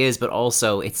 well, she is, but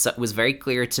also it was very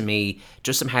clear to me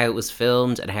just from how it was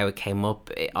filmed and how it came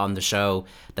up on the show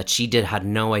that she had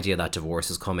no idea that divorce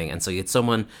was coming. And so you had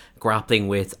someone grappling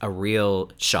with a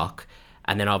real shock.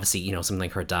 And then obviously, something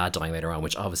like her dad dying later on,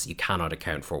 which obviously you cannot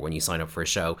account for when you sign up for a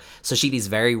show. So she had these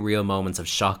very real moments of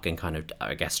shock and kind of,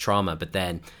 I guess, trauma. But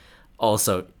then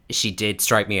also she did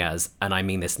strike me as, and I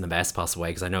mean this in the best possible way,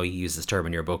 because I know you use this term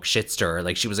in your book, shit stirrer.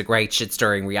 Like, she was a great shit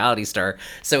stirring reality star.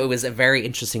 So it was a very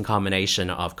interesting combination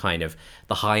of kind of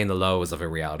the high and the lows of a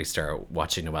reality star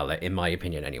watching Noella, in my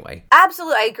opinion anyway.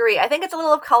 Absolutely, I agree. I think it's a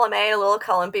little of column A, a little of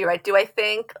column B, right? Do I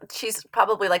think she's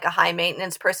probably like a high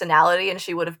maintenance personality and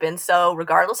she would have been so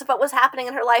regardless of what was happening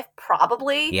in her life?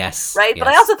 Probably. Yes. Right? Yes.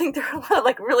 But I also think there are a lot of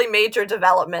like really major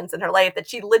developments in her life that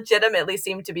she legitimately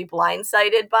seemed to be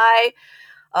blindsided by.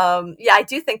 I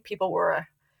do think people were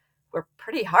were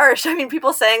pretty harsh. I mean,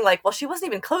 people saying like, well, she wasn't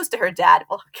even close to her dad.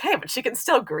 Well, okay, but she can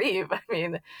still grieve. I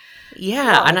mean,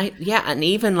 yeah, and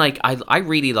even like I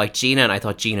really liked Gina, and I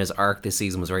thought Gina's arc this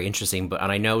season was very interesting. But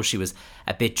and I know she was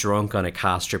a bit drunk on a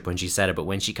cast trip when she said it, but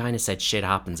when she kind of said shit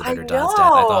happens about her dad's death,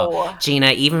 I thought,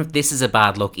 Gina, even if this is a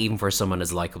bad look, even for someone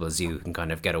as likable as you, can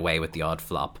kind of get away with the odd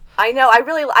flop. I know.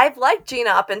 I've liked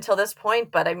Gina up until this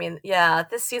point, but I mean, yeah,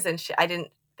 this season I didn't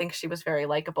think she was very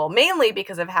likable, mainly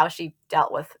because of how she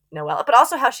dealt with Noella, but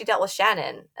also how she dealt with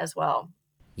Shannon as well.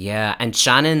 Yeah, and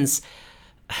Shannon's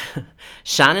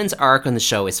arc on the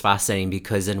show is fascinating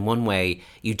because in one way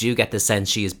you do get the sense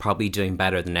she is probably doing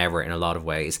better than ever in a lot of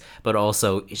ways, but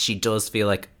also she does feel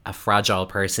like a fragile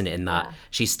person in that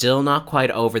she's still not quite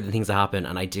over the things that happen,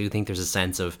 and I do think there's a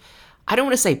sense of, I don't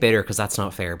want to say bitter because that's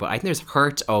not fair, but I think there's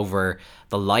hurt over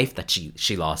the life that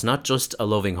she lost. Not just a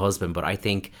loving husband, but I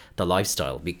think the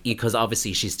lifestyle. Because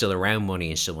obviously she's still around money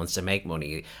and she wants to make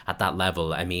money at that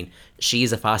level. I mean,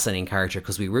 she's a fascinating character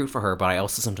because we root for her, but I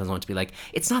also sometimes want to be like,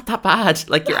 it's not that bad.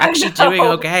 Like, you're actually doing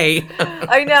okay.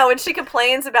 I know. And she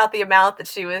complains about the amount that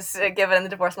she was given in the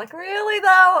divorce. I'm like, really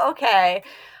though? Okay.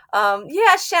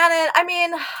 Yeah, Shannon. I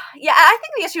mean, yeah, I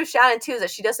think the issue with Shannon too is that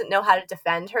she doesn't know how to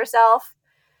defend herself.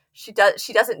 She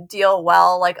doesn't deal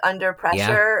well like under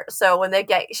pressure. Yeah. So when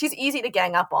she's easy to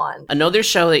gang up on. Another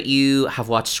show that you have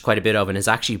watched quite a bit of and is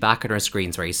actually back on our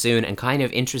screens very soon, and kind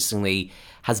of interestingly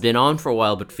has been on for a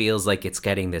while but feels like it's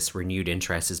getting this renewed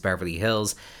interest, is Beverly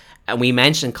Hills. And we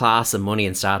mentioned class and money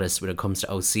and status when it comes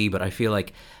to OC, but I feel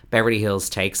like Beverly Hills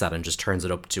takes that and just turns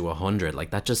it up to 100. Like,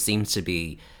 that just seems to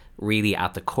be really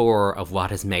at the core of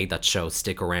what has made that show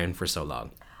stick around for so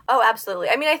long. Oh, absolutely.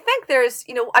 I mean, I think there's,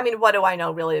 what do I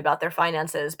know really about their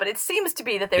finances? But it seems to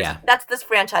be that that's this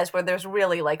franchise where there's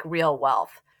really like real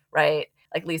wealth, right?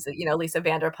 Like Lisa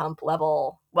Vanderpump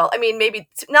level. Well, I mean, maybe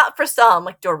not for some,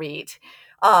 like Dorit.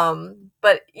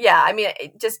 But yeah, I mean,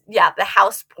 the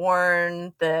house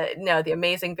porn, the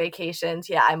amazing vacations.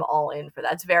 Yeah, I'm all in for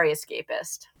that. It's very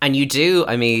escapist. And you do,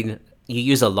 I mean, you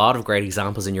use a lot of great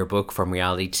examples in your book from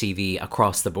reality TV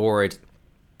across the board.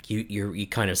 You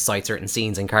kind of cite certain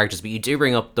scenes and characters, but you do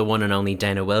bring up the one and only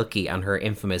Dana Wilkie and her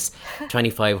infamous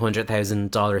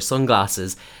 $2,500,000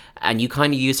 sunglasses, and you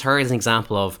kind of use her as an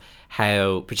example of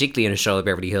how, particularly in a show like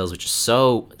Beverly Hills, which is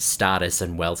so status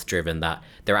and wealth driven, that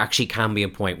there actually can be a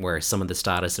point where some of the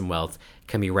status and wealth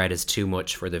can be read as too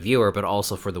much for the viewer, but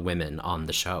also for the women on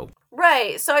the show.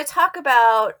 Right. So I talk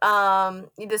about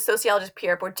the sociologist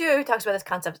Pierre Bourdieu, who talks about this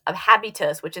concept of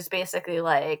habitus, which is basically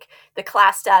like the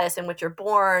class status in which you're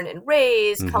born and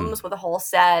raised comes with a whole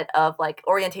set of like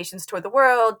orientations toward the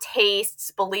world,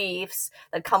 tastes, beliefs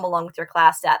that come along with your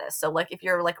class status. So like if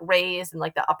you're like raised in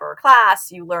like the upper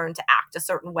class, you learn to act a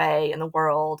certain way in the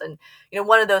world. And,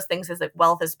 one of those things is that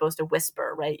wealth is supposed to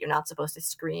whisper, right? You're not supposed to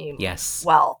scream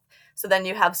wealth. So then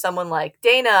you have someone like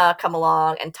Dana come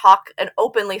along and talk and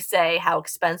openly say how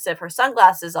expensive her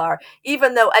sunglasses are,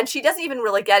 even though, and she doesn't even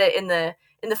really get it in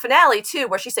the finale too,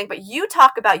 where she's saying, but you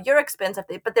talk about your expensive,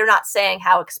 but they're not saying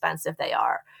how expensive they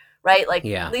are. Right? Like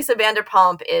Lisa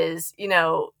Vanderpump is,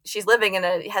 she's living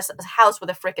has a house with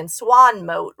a freaking swan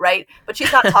moat, right? But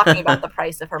she's not talking about the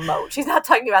price of her moat. She's not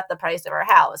talking about the price of her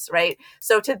house, right?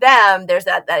 So to them, there's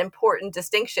that important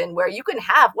distinction where you can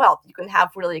have wealth, you can have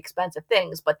really expensive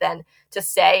things, but then to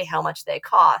say how much they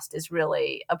cost is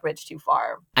really a bridge too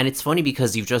far. And it's funny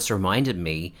because you've just reminded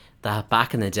me that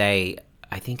back in the day,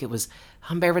 I think it was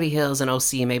on Beverly Hills and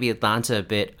OC and maybe Atlanta a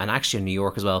bit, and actually in New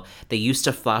York as well, they used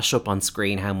to flash up on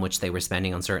screen how much they were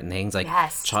spending on certain things. Like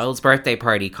child's birthday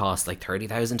party cost like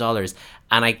 $30,000.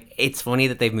 And it's funny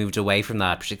that they've moved away from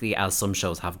that, particularly as some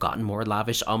shows have gotten more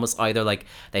lavish, almost either like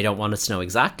they don't want us to know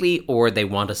exactly or they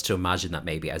want us to imagine that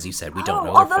maybe, as you said, we don't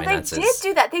know their finances. Although they did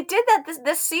do that. They did that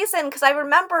this season, because I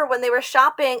remember when they were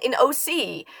shopping in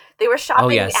OC, they were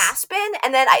shopping in Aspen,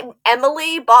 and then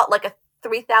Emily bought like a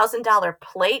 $3,000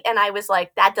 plate, and I was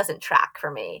like, that doesn't track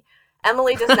for me.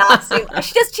 Emily does not seem,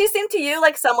 she seemed to you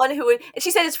like someone who would, and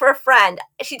she said it's for a friend.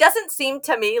 She doesn't seem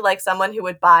to me like someone who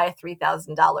would buy a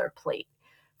 $3,000 plate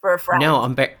for a friend. No,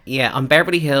 on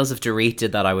Beverly Hills, if Dorit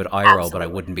did that, I would eye roll, but I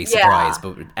wouldn't be surprised.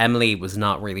 But Emily was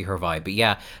not really her vibe. But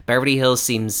yeah, Beverly Hills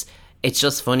seems, it's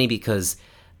just funny because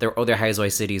there are other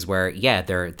housewife cities where,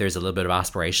 there's a little bit of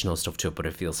aspirational stuff to it, but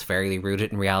it feels fairly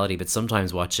rooted in reality. But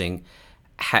sometimes watching,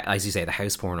 as you say, the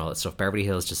house porn and all that stuff, Beverly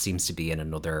Hills just seems to be in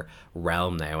another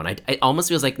realm now. And it almost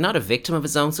feels like not a victim of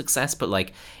its own success, but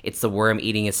like it's the worm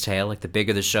eating its tail. Like the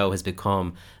bigger the show has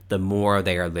become, the more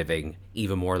they are living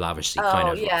even more lavishly, for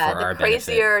our benefit. The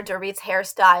crazier Dorit's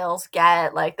hairstyles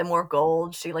get, like the more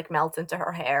gold she like melts into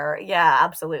her hair. Yeah,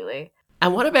 absolutely.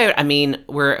 And what about, I mean,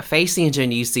 we're facing into a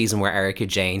new season where Erika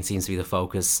Jayne seems to be the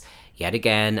focus yet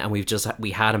again. And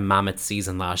we had a mammoth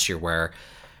season last year where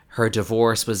her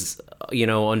divorce was,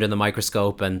 under the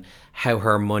microscope, and how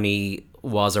her money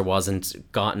was or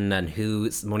wasn't gotten and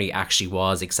whose money actually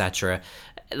was, etc.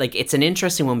 Like, it's an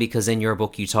interesting one because in your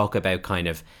book you talk about kind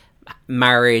of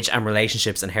marriage and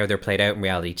relationships and how they're played out in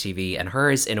reality TV. And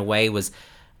hers, in a way, was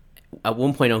at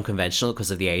one point unconventional because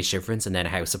of the age difference and then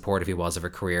how supportive he was of her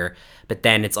career. But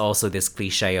then it's also this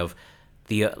cliche of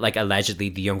the, like, allegedly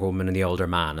the younger woman and the older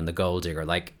man and the gold digger.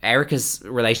 Like, Erika's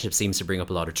relationship seems to bring up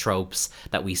a lot of tropes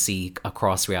that we see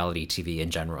across reality TV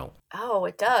in general. Oh,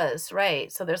 it does,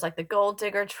 right. So there's like the gold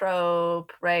digger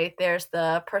trope, right? There's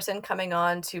the person coming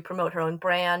on to promote her own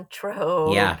brand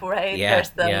trope, right? There's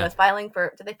the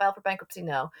did they file for bankruptcy?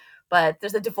 No. But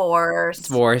there's a divorce.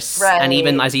 Right. And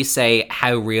even, as you say,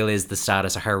 how real is the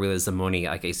status or how real is the money?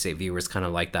 Like I say, viewers kind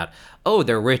of like that. Oh,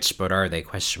 they're rich, but are they? ?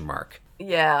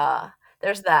 Yeah,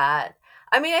 there's that.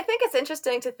 I mean, I think it's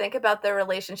interesting to think about their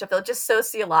relationship, though, just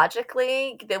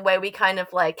sociologically, the way we kind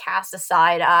of like cast a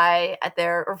side eye at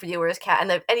their reviewers,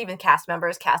 and even cast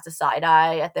members cast a side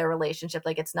eye at their relationship,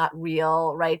 like it's not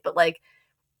real, right? But like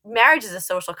marriage is a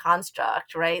social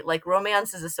construct, right? Like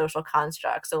romance is a social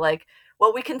construct. So like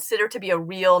what we consider to be a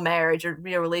real marriage or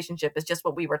real relationship is just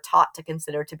what we were taught to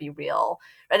consider to be real.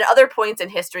 And at other points in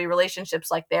history, relationships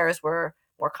like theirs were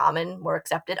more common, more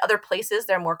accepted. Other places,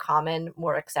 they're more common,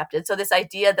 more accepted. So this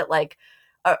idea that like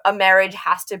a marriage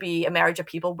has to be a marriage of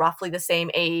people roughly the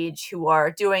same age who are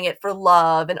doing it for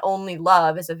love and only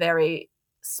love is a very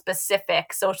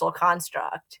specific social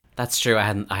construct. That's true. I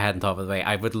hadn't thought of it the way.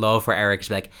 I would love for Eric to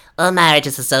be like, "Oh, marriage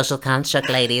is a social construct,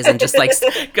 ladies," and just like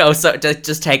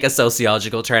just take a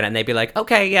sociological turn, and they'd be like,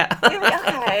 "Okay, yeah,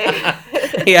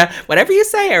 okay, yeah, whatever you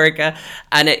say, Erica."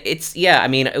 And it's I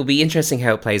mean, it'll be interesting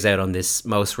how it plays out on this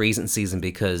most recent season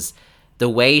because the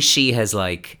way she has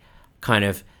like kind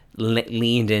of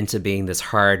leaned into being this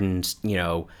hardened,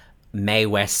 Mae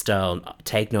West style,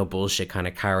 take no bullshit kind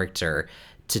of character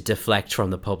to deflect from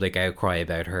the public outcry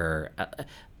about her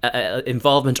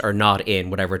involvement or not in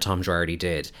whatever Tom Girardi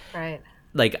did. Right.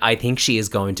 Like, I think she is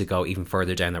going to go even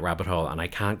further down the rabbit hole, and I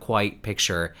can't quite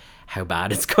picture how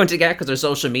bad it's going to get because her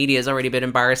social media has already been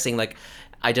embarrassing. Like,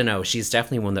 I don't know. She's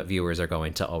definitely one that viewers are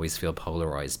going to always feel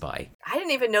polarized by. I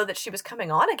didn't even know that she was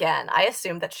coming on again. I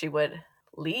assumed that she would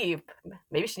leave.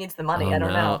 Maybe she needs the money. I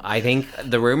don't know. I think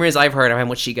the rumors I've heard of how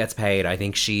much she gets paid, I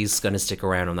think she's going to stick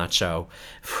around on that show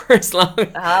for as long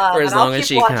as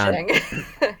she can.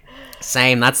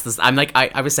 Same. I'm like,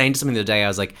 I was saying to someone the other day, I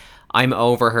was like, I'm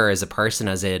over her as a person,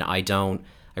 as in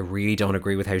I really don't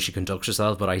agree with how she conducts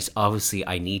herself, but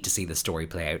I need to see the story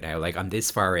play out now. Like, I'm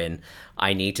this far in,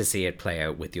 I need to see it play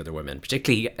out with the other women,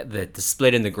 particularly the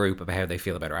split in the group about how they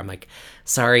feel about her. I'm like,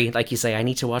 sorry, like you say, I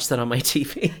need to watch that on my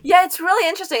TV. Yeah, it's really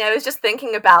interesting. I was just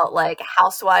thinking about like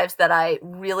housewives that I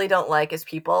really don't like as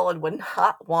people and would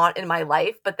not want in my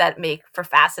life, but that make for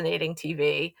fascinating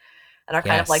TV and are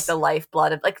kind of like the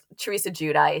lifeblood of like Teresa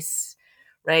Giudice,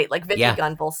 right? Like Vicky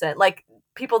Gunvalson, like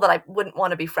people that I wouldn't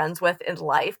want to be friends with in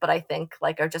life, but I think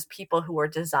like are just people who are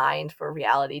designed for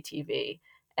reality TV.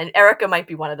 And Erika might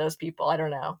be one of those people. I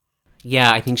don't know.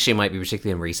 Yeah, I think she might be,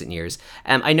 particularly in recent years.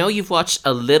 I know you've watched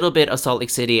a little bit of Salt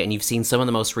Lake City and you've seen some of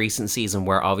the most recent season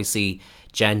where obviously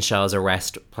Jen Shah's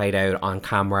arrest played out on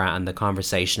camera and the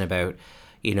conversation about,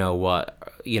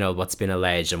 what's been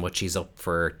alleged and what she's up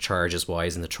for charges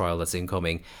wise in the trial that's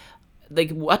incoming.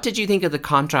 Like, what did you think of the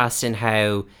contrast in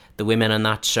how the women on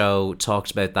that show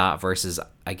talked about that versus,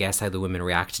 I guess, how the women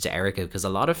reacted to Erika? Because a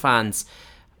lot of fans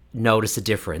notice a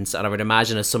difference, and I would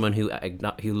imagine as someone who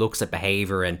looks at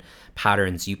behavior and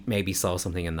patterns, you maybe saw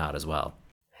something in that as well.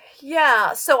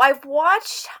 Yeah, so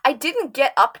I didn't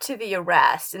get up to the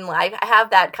arrest, and I have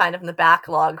that kind of in the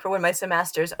backlog for when my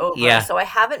semester's over, so I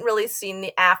haven't really seen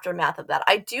the aftermath of that.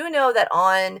 I do know that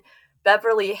on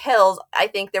Beverly Hills, I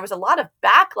think there was a lot of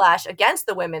backlash against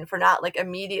the women for not like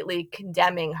immediately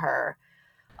condemning her.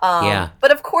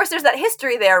 But of course there's that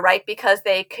history there, right? Because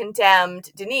they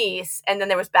condemned Denise and then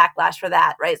there was backlash for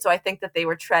that, right? So I think that they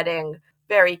were treading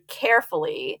very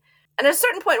carefully. And at a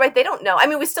certain point, right, they don't know. I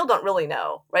mean, we still don't really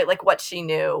know, right? Like what she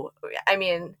knew. I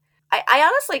mean, I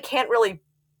honestly can't really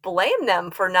blame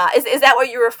them for not. Is that what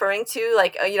you're referring to?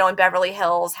 Like, in Beverly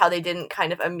Hills, how they didn't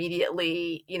kind of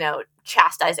immediately,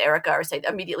 chastise Erika or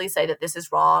immediately say that this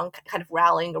is wrong, kind of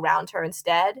rallying around her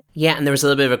instead? Yeah, and there was a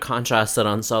little bit of a contrast that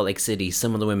on Salt Lake City,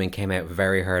 some of the women came out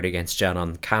very hard against Jen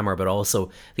on camera, but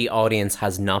also the audience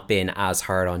has not been as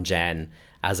hard on Jen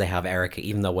as they have Erica,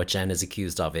 even though what Jen is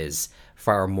accused of is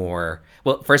far more.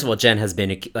 Well, first of all, Jen has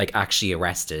been like actually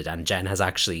arrested, and Jen has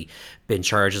actually been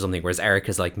charged with something, whereas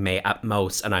Erica's like may at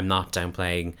most, and I'm not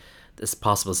downplaying this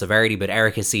possible severity, but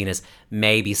Eric is seen as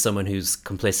maybe someone who's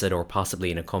complicit or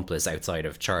possibly an accomplice outside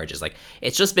of charges. Like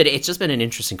it's just been an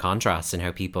interesting contrast in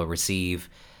how people receive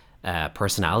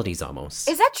personalities almost.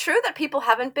 Is that true that people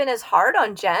haven't been as hard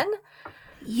on Jen?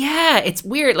 Yeah, it's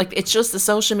weird. Like it's just the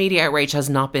social media outrage has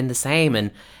not been the same,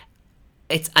 and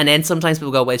then sometimes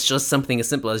people go, well, it's just something as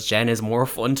simple as Jen is more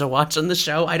fun to watch on the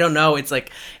show. I don't know. It's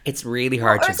like it's really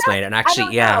hard to explain. And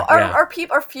actually,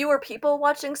 are fewer people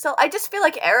watching? So I just feel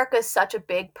like Erica's such a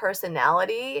big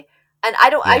personality, and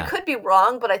I could be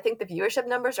wrong, but I think the viewership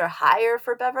numbers are higher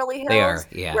for Beverly Hills. They are,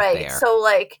 yeah, right. They are. So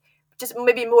like, just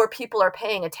maybe more people are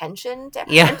paying attention to.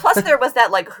 Yeah. And plus, there was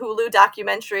that like Hulu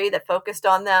documentary that focused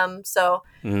on them. So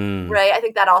right, I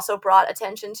think that also brought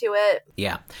attention to it.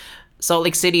 Yeah. Salt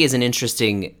Lake City is an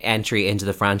interesting entry into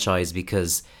the franchise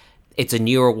because it's a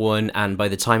newer one, and by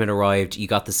the time it arrived, you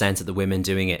got the sense that the women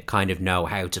doing it kind of know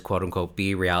how to quote-unquote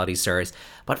be reality stars.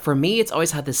 But for me, it's always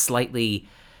had this slightly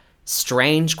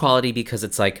strange quality because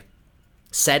it's like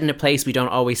set in a place we don't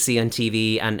always see on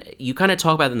TV, and you kind of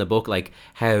talk about it in the book, like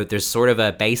how there's sort of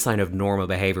a baseline of normal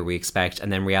behavior we expect,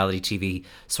 and then reality TV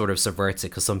sort of subverts it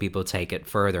because some people take it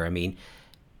further. I mean,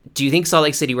 do you think Salt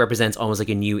Lake City represents almost like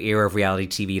a new era of reality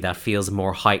TV that feels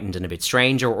more heightened and a bit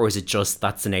stranger, or is it just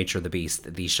that's the nature of the beast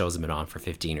that these shows have been on for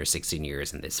 15 or 16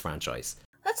 years in this franchise?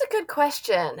 That's a good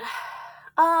question.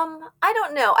 I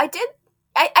don't know. I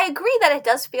agree that it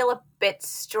does feel a bit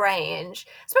strange,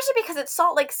 especially because it's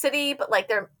Salt Lake City, but like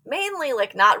they're mainly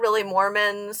like not really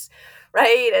Mormons,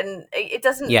 right? And it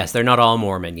doesn't. Yes, they're not all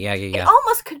Mormon. Yeah. It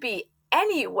almost could be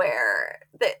anywhere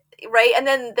that. Right, and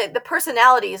then the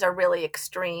personalities are really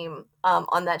extreme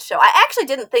on that show. I actually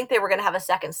didn't think they were going to have a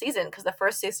second season because the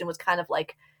first season was kind of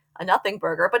like a nothing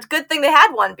burger. But good thing they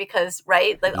had one because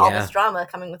like all this drama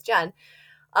coming with Jen.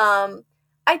 I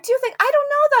do think I don't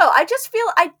know though. I just feel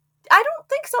I don't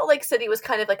think Salt Lake City was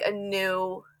kind of like a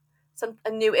new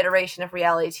iteration of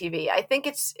reality TV. I think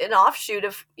it's an offshoot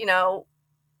of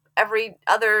every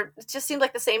other. It just seemed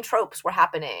like the same tropes were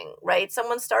happening, right?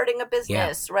 Someone's starting a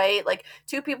business, right? Like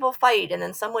two people fight and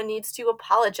then someone needs to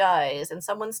apologize and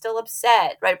someone's still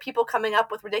upset, right? People coming up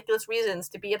with ridiculous reasons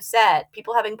to be upset,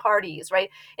 people having parties, right?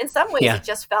 In some ways it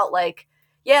just felt like,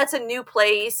 it's a new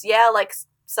place. Like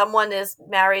someone is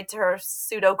married to her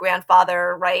pseudo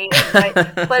grandfather, right?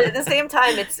 But at the same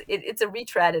time, it's a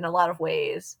retread in a lot of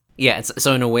ways. Yeah,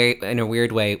 so in a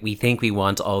weird way, we think we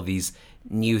want all these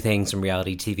new things from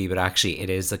reality TV, but actually it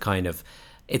is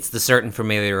it's the certain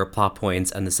familiar plot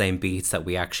points and the same beats that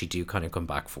we actually do kind of come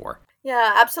back for.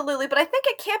 Yeah, absolutely. But I think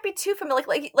it can't be too familiar.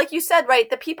 Like you said, right?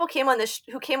 The people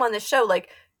who came on this show, like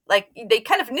they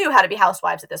kind of knew how to be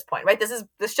housewives at this point, right?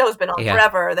 This show's been on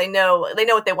forever. They know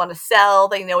what they want to sell.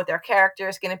 They know what their character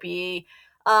is going to be.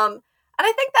 And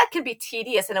I think that can be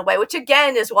tedious in a way, which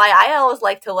again is why I always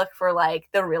like to look for like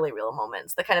the really real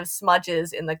moments, the kind of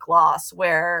smudges in the gloss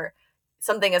where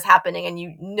something is happening and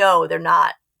they're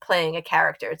not playing a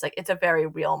character. It's like it's a very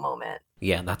real moment.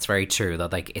 Yeah, that's very true.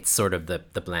 That like it's sort of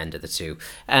the blend of the two.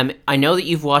 I know that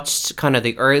you've watched kind of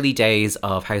the early days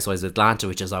of Housewives of Atlanta,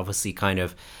 which is obviously kind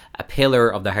of a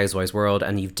pillar of the Housewives world,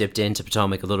 and you've dipped into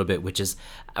Potomac a little bit, which is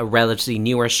a relatively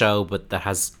newer show, but that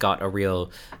has got a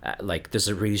real there's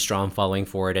a really strong following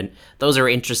for it. And those are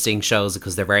interesting shows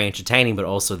because they're very entertaining, but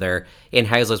also they're in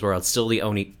Housewives world still the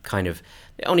only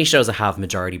shows that have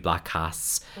majority black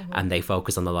casts, and they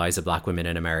focus on the lives of black women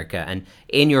in America. And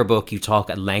in your book, you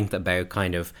talk at length about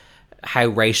kind of how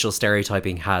racial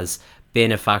stereotyping has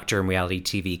been a factor in reality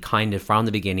TV kind of from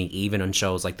the beginning, even on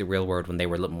shows like The Real World when they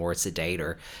were a little more sedate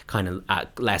or kind of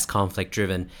less conflict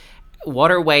driven.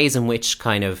 What are ways in which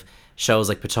kind of shows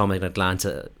like Potomac and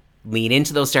Atlanta lean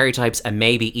into those stereotypes and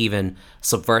maybe even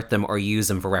subvert them or use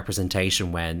them for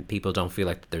representation when people don't feel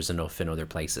like there's enough in other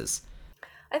places?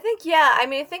 I think,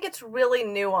 I think it's really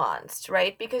nuanced,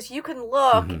 right? Because you can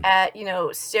look at,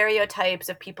 stereotypes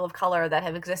of people of color that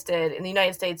have existed in the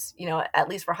United States, at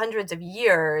least for hundreds of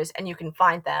years, and you can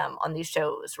find them on these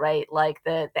shows, right? Like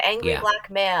the angry black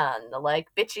man, the like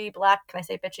bitchy black, can I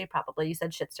say bitchy? Probably, you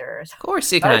said shitsters. Of course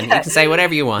you can. Okay. You can say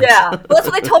whatever you want. Yeah, well, that's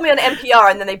what they told me on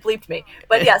NPR, and then they bleeped me.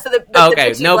 But yeah, so the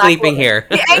okay, no bleeping woman, here.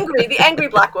 the angry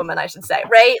black woman, I should say,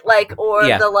 right? Like, or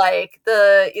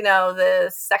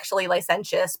the sexually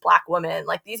licentious black woman,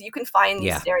 like these, you can find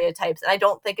these stereotypes, and I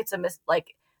don't think it's an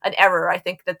error. I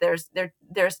think that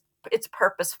it's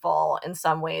purposeful in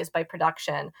some ways by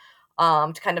production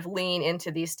to kind of lean into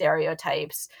these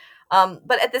stereotypes.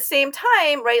 But at the same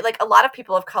time, right, like a lot of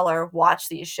people of color watch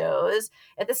these shows.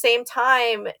 At the same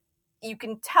time, you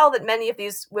can tell that many of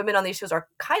these women on these shows are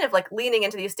kind of like leaning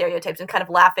into these stereotypes and kind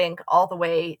of laughing all the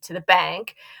way to the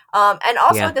bank. And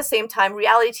also at the same time,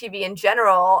 reality TV in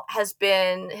general has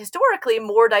been historically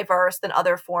more diverse than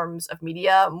other forms of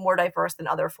media, more diverse than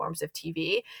other forms of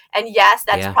TV. And yes,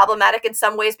 that's problematic in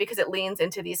some ways because it leans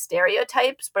into these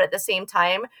stereotypes. But at the same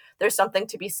time, there's something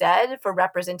to be said for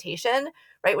representation,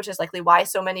 right? Which is likely why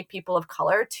so many people of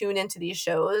color tune into these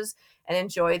shows and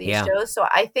enjoy these shows. So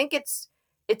I think it's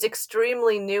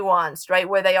extremely nuanced, right?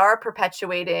 Where they are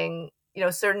perpetuating,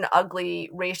 certain ugly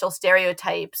racial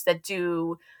stereotypes that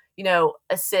do,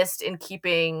 assist in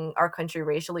keeping our country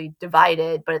racially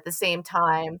divided. But at the same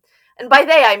time, and by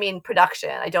they, I mean production.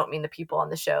 I don't mean the people on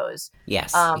the shows.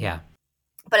 Yes.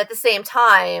 But at the same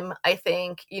time, I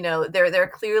think,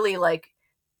 they're clearly like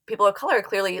people of color are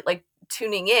clearly like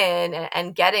tuning in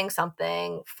and getting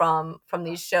something from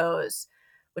these shows,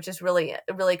 which is really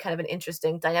kind of an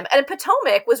interesting dynamic. And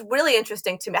Potomac was really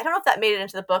interesting to me. I don't know if that made it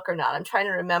into the book or not. I'm trying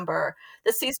to remember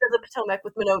the season of the Potomac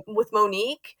with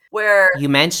Monique, where you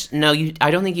mentioned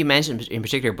I don't think you mentioned in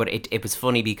particular, but it was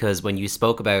funny because when you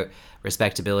spoke about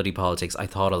respectability politics, I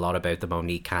thought a lot about the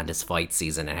Monique Candace fight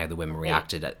season and how the women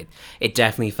reacted. It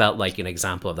definitely felt like an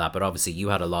example of that. But obviously, you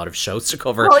had a lot of shows to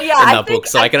cover in that book,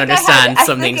 so I can understand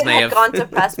some things may have gone to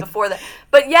press before that.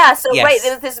 But yeah, so right,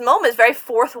 there's this moment, this very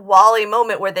fourth Wally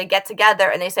moment where they get together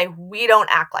and they say, "We don't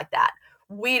act like that.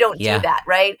 We don't do that,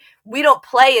 right? We don't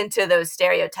play into those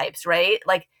stereotypes, right?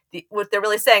 Like." What they're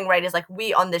really saying, right, is like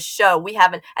we on this show, we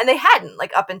haven't, and they hadn't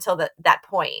like up until that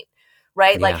point,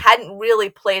 right? Like hadn't really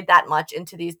played that much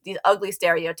into these ugly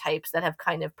stereotypes that have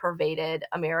kind of pervaded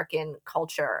American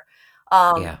culture.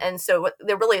 And so what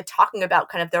they're really talking about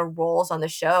kind of their roles on the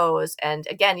shows, and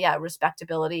again,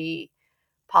 respectability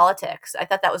politics. I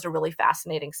thought that was a really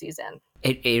fascinating season.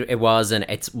 It was, and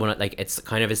it's it's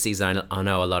kind of a season I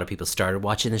know a lot of people started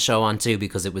watching the show on too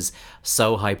because it was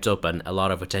so hyped up and a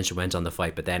lot of attention went on the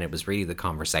fight, but then it was really the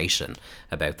conversation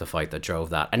about the fight that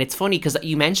drove that. And it's funny because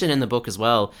you mentioned in the book as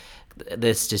well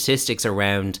the statistics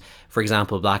around, for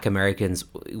example, Black Americans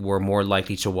were more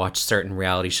likely to watch certain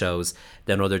reality shows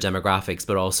than other demographics,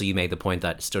 but also you made the point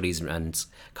that studies and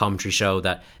commentary show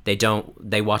that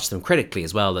they watch them critically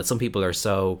as well, that some people are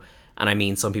so, and I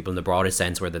mean some people in the broadest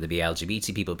sense, whether they be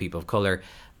LGBT people of color,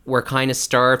 we're kind of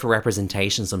starved for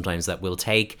representation sometimes, that we'll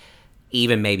take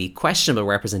even maybe questionable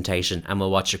representation and we'll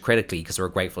watch it critically because we're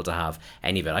grateful to have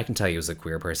any of it. I can tell you as a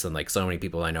queer person, like so many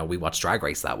people I know, we watch Drag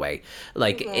Race that way.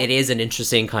 Like it is an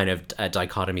interesting kind of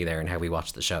dichotomy there in how we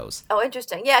watch the shows. Oh,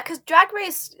 interesting. Yeah, because Drag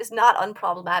Race is not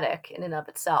unproblematic in and of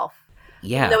itself.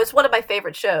 Yeah. No, it's one of my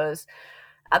favorite shows.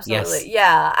 Absolutely. Yes.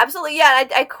 Yeah, absolutely. Yeah.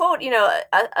 I quote,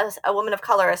 a woman of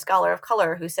color, a scholar of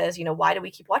color who says, why do we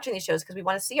keep watching these shows? Because we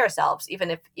want to see ourselves, even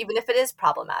if it is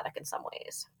problematic in some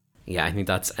ways. Yeah, I think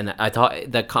and I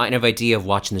thought the kind of idea of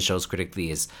watching the shows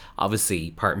critically is obviously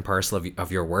part and parcel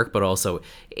of your work, but also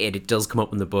it does come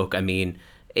up in the book. I mean,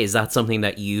 is that something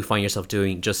that you find yourself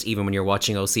doing just even when you're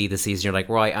watching OC this season? You're like,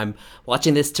 right, I'm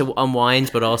watching this to unwind,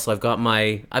 but also I've got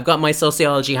my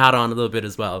sociology hat on a little bit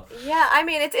as well. Yeah, I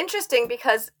mean, it's interesting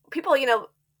because people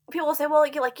will say, well,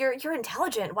 you're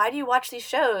intelligent. Why do you watch these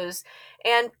shows?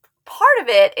 And part of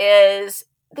it is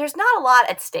there's not a lot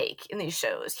at stake in these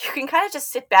shows. You can kind of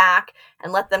just sit back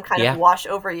and let them kind of wash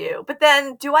over you. But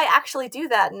then do I actually do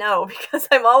that? No, because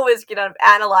I'm always,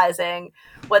 analyzing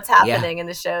what's happening in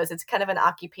the shows. It's kind of an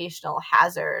occupational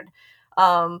hazard.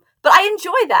 But I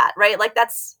enjoy that, right? Like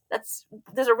there's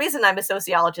a reason I'm a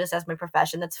sociologist as my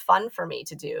profession. That's fun for me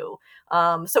to do.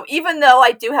 So even though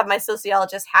I do have my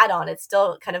sociologist hat on, it's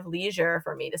still kind of leisure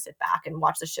for me to sit back and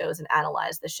watch the shows and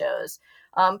analyze the shows.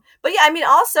 But yeah, I mean,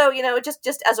 also,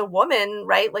 just as a woman,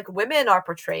 right? Like women are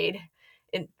portrayed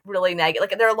in really negative.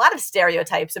 Like there are a lot of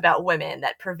stereotypes about women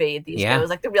that pervade these shows,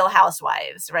 like the Real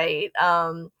Housewives, right?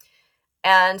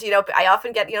 And, I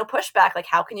often get, pushback, like,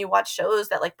 how can you watch shows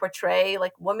that like portray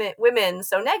like women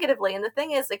so negatively? And the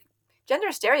thing is, like,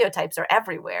 gender stereotypes are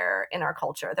everywhere in our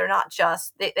culture. They're not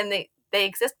just, they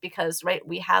exist because, right,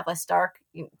 we have a stark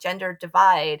gender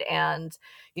divide, and,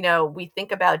 we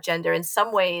think about gender in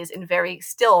some ways in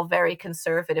still very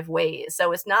conservative ways.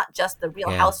 So it's not just the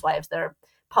Real Housewives that are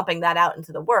pumping that out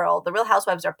into the world. The Real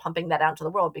Housewives are pumping that out into the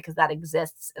world because that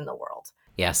exists in the world.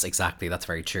 Yes, exactly. That's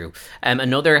very true.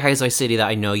 Another Housewives city that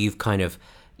I know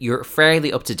you're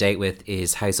fairly up to date with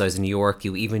is Housewives of New York.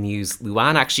 You even use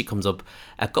Luann, actually comes up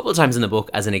a couple of times in the book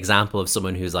as an example of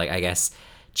someone who's like, I guess,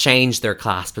 changed their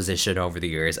class position over the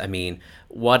years. I mean,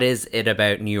 what is it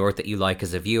about New York that you like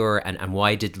as a viewer, and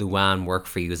why did Luann work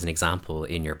for you as an example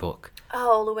in your book?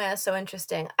 Oh, Luann is so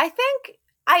interesting. I think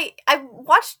I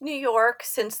watched New York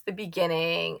since the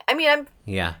beginning. I mean,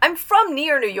 I'm from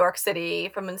near New York City,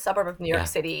 from a suburb of New York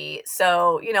City.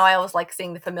 So, I always like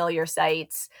seeing the familiar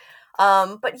sights.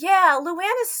 But yeah,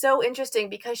 Luann is so interesting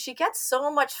because she gets so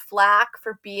much flack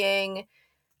for being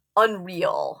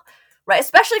unreal, right?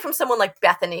 Especially from someone like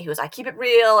Bethany, who's like, keep it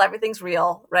real, everything's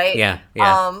real, right? Yeah.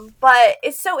 But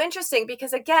it's so interesting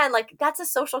because, again, like, that's a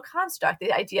social construct,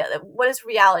 the idea that what is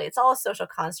reality? It's all a social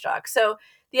construct. So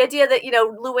the idea that,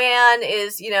 Luann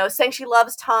is, saying she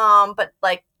loves Tom, but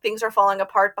like things are falling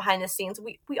apart behind the scenes.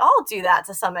 We all do that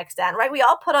to some extent, right? We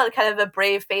all put on kind of a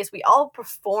brave face. We all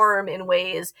perform in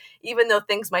ways, even though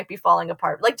things might be falling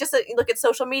apart. Like, just look at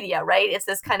social media, right? It's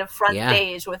this kind of front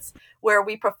stage where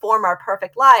we perform our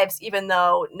perfect lives, even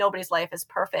though nobody's life is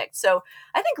perfect. So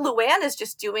I think Luann is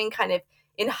just doing kind of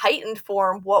in heightened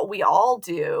form what we all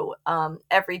do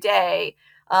every day.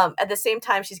 At the same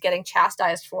time, she's getting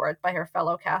chastised for it by her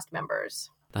fellow cast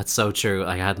members. That's so true.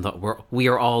 I hadn't thought we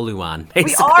are all Luann,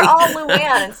 basically. We are all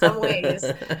Luann in some ways.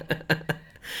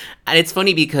 And it's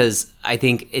funny because I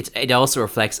think it also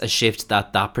reflects a shift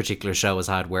that particular show has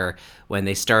had, where when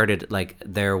they started, like,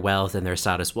 their wealth and their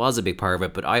status was a big part of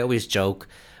it. But I always joke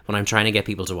when I'm trying to get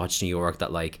people to watch New York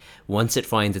that, like, once it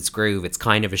finds its groove, it's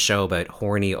kind of a show about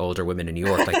horny older women in New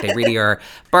York. Like, they really are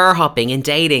bar hopping and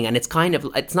dating, and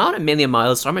it's not a million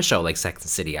miles from a show like Sex and the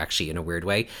City, actually, in a weird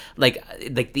way. Like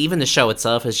even the show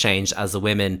itself has changed as the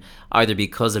women, either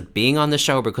because of being on the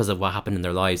show or because of what happened in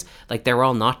their lives. Like, they're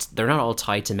not all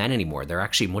tied to men anymore. They're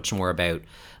actually much more about,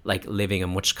 like, living a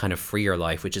much kind of freer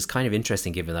life, which is kind of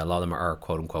interesting given that a lot of them are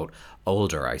quote unquote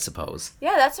older, I suppose.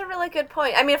 Yeah, that's a really good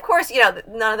point. I mean, of course,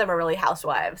 none of them are really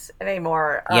housewives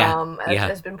anymore, as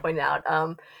has been pointed out.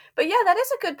 But yeah, that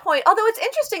is a good point. Although it's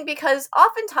interesting because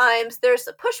oftentimes there's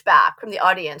a pushback from the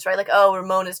audience, right? Like, oh,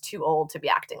 Ramona's too old to be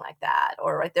acting like that,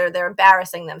 or right, they're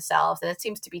embarrassing themselves, and it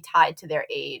seems to be tied to their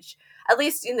age. At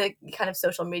least in the kind of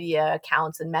social media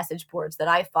accounts and message boards that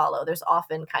I follow, there's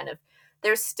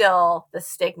still the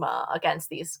stigma against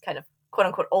these kind of quote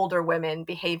unquote older women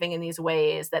behaving in these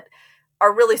ways that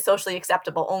are really socially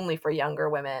acceptable only for younger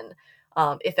women,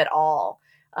 if at all.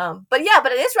 But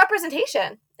it is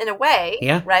representation in a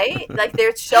way, right? Like,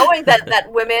 they're showing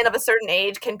that women of a certain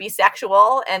age can be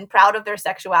sexual and proud of their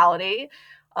sexuality.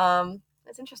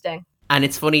 It's interesting. And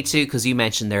it's funny too, because you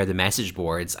mentioned there the message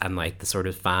boards and, like, the sort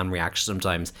of fan reaction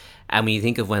sometimes. And when you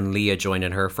think of when Leah joined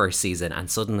in her first season, and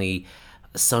suddenly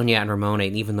Sonia and Ramona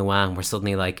and even Luann were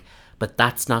suddenly like, but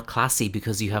that's not classy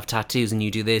because you have tattoos and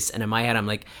you do this. And in my head, I'm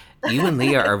like, you and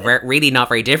Leah are really not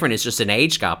very different. It's just an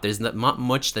age gap. There's not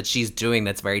much that she's doing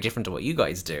that's very different to what you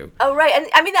guys do. Oh, right. And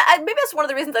I mean, maybe that's one of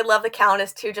the reasons I love the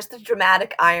Countess too, just the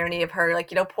dramatic irony of her,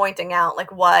 like, pointing out,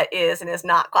 like, what is and is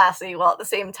not classy, while at the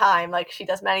same time, like, she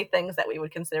does many things that we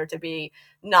would consider to be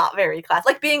not very classy,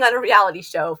 like being on a reality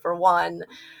show, for one,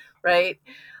 right?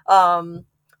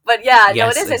 But yeah, no,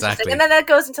 it is interesting. And then that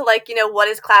goes into, like, what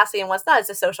is classy and what's not. It's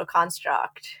a social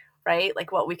construct, right?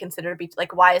 Like, what we consider to be,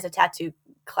 like, why is a tattoo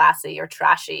classy or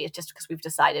trashy? It's just because we've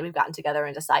gotten together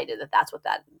and decided that that's what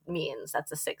that means.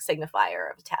 That's a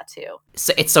signifier of a tattoo.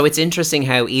 So it's interesting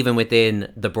how even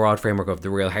within the broad framework of the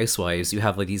Real Housewives, you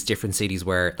have, like, these different cities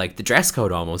where, like, the dress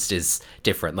code almost is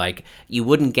different. Like, you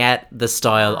wouldn't get the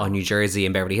style on New Jersey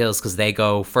and Beverly Hills because they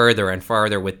go further and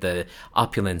farther with the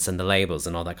opulence and the labels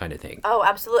and all that kind of thing. Oh,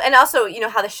 absolutely. And also,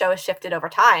 how the show has shifted over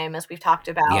time, as we've talked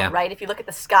about, right? If you look at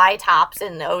the sky tops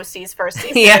in OC's first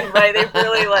season, right? They've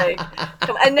really, like,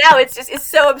 and now it's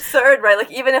so absurd, right?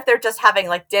 Like, even if they're just having,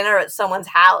 like, dinner at someone's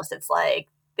house, it's like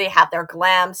they have their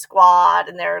glam squad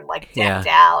and they're, like, decked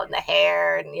out and the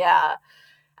hair, and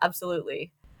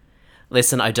absolutely.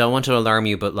 Listen, I don't want to alarm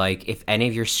you, but, like, if any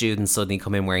of your students suddenly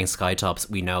come in wearing sky tops,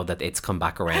 we know that it's come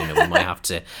back around, and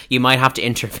you might have to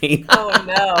intervene. Oh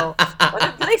no!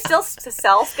 Do they still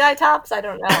sell sky tops? I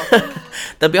don't know.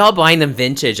 They'll be all buying them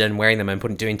vintage and wearing them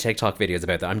and doing TikTok videos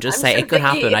about them. I'm just saying, it could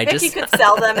happen. If Vicky could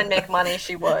sell them and make money,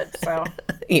 she would. So.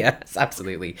 Yes,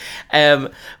 absolutely.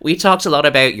 We talked a lot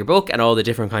about your book and all the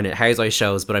different kind of housewife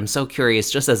shows, but I'm so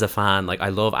curious, just as a fan, like, I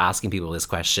love asking people this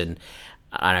question.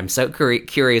 And I'm so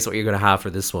curious what you're going to have for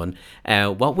this one.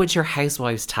 What would your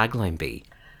Housewives tagline be?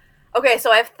 Okay,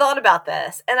 so I've thought about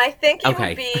this, and I think it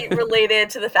would be related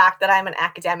to the fact that I'm an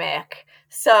academic.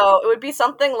 So it would be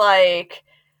something like,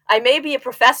 I may be a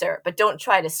professor, but don't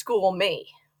try to school me.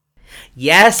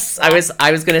 Yes, I was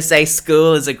going to say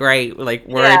school is a great, like,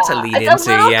 word to lead into. It's a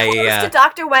little close to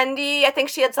Dr. Wendy. I think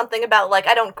she had something about, like,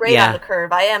 I don't grade on the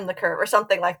curve, I am the curve, or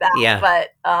something like that. Yeah.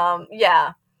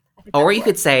 But, Or you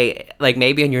could say, like,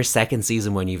 maybe in your second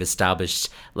season when you've established,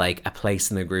 like, a place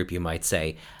in the group, you might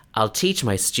say, I'll teach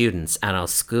my students and I'll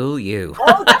school you.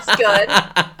 Oh, that's good.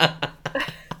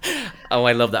 Oh,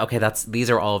 I love that. Okay, these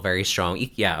are all very strong.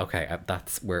 Yeah, okay,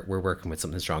 we're working with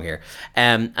something strong here.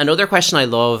 Another question I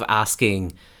love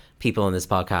asking people on this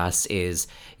podcast is,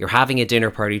 you're having a dinner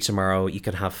party tomorrow. You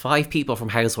can have 5 people from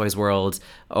Housewives World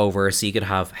over. So you could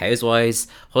have housewives,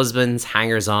 husbands,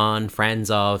 hangers-on,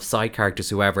 friends of, side characters,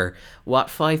 whoever.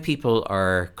 What 5 people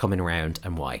are coming around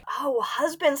and why? Oh,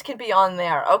 husbands could be on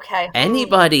there. Okay.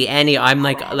 Anybody. I'm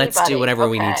like, let's do whatever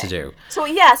we need to do. So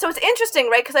yeah, so it's interesting,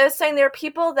 right? Because I was saying there are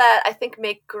people that I think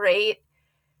make great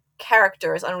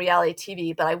characters on reality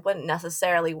TV, but I wouldn't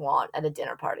necessarily want at a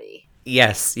dinner party.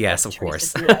 Yes, of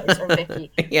course. Or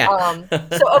Vicky. Yeah.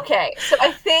 So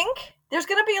I think there's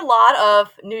going to be a lot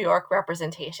of New York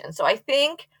representation. So I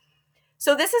think,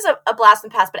 this is a blast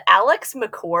from the past, but Alex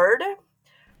McCord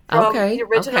from the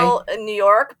original New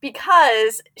York,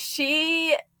 because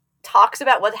she talks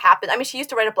about what happened. I mean, she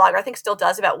used to write a blog, or I think still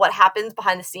does, about what happens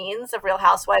behind the scenes of Real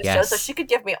Housewives shows. So she could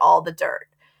give me all the dirt.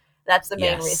 That's the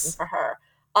main reason for her.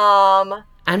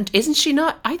 And isn't she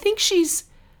not? I think she's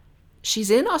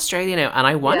in Australia now, and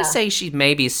I want to say she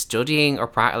may be studying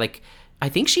or I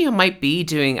think she might be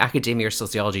doing academia or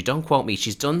sociology. Don't quote me.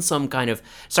 She's done some kind of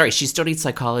she studied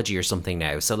psychology or something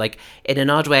now. So like, in an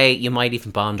odd way, you might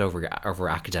even bond over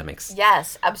academics.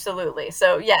 Yes, absolutely.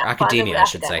 So yeah, or academia, I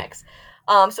should say.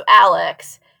 So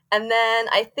Alex, and then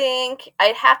I think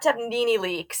I'd have to have Nene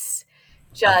Leakes.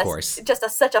 Of course. Just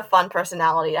such a fun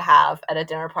personality to have at a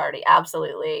dinner party.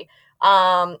 Absolutely.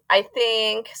 I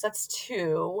think so that's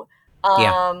 2.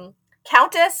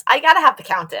 Countess, I gotta have the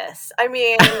Countess. I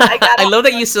mean, I love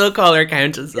that you still call her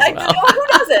Countess as well. Who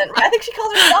doesn't? I think she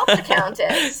calls herself the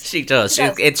Countess. She does.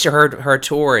 It's her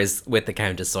tour is with the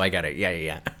Countess, so I get it.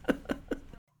 Yeah.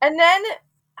 And then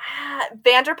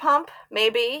Vanderpump,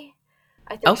 maybe.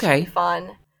 I think she'd be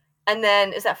fun. And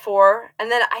then is that 4?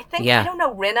 And then I think I don't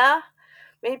know, Rinna,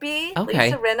 maybe.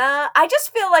 Lisa Rinna. I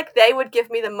just feel like they would give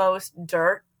me the most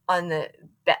dirt on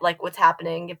what's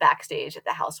happening backstage at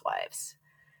the Housewives,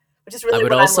 which is really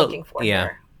what I'm looking for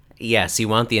here. Yes, you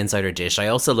want the insider dish. I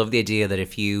also love the idea that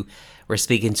if you were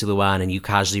speaking to Luann and you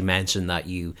casually mentioned that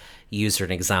you used her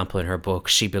an example in her book,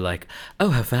 she'd be like, "Oh,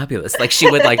 how fabulous!" Like she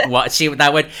would like what you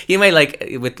might like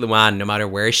with Luann, no matter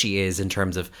where she is in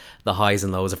terms of the highs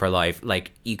and lows of her life.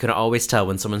 Like you can always tell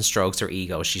when someone strokes her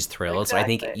ego, she's thrilled.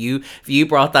 Exactly. So I think if you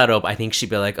brought that up, I think she'd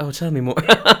be like, "Oh, tell me more."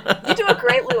 You do a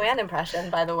great Luann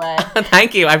impression, by the way.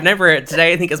 Thank you.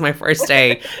 Today I think is my first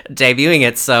day debuting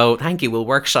it, so thank you. We'll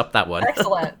workshop that one.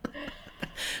 Excellent.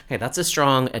 Okay, that's a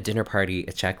strong dinner party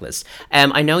checklist.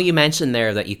 I know you mentioned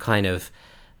there that you kind of,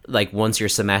 like, once your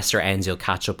semester ends, you'll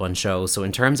catch up on shows. So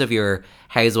in terms of your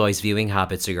Housewives viewing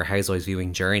habits or your Housewives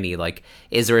viewing journey, like,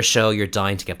 is there a show you're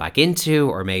dying to get back into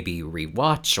or maybe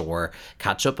rewatch or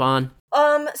catch up on?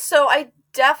 So I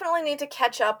definitely need to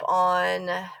catch up on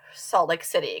Salt Lake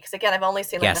City, because again, I've only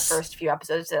seen the first few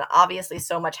episodes, and obviously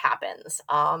so much happens.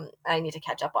 I need to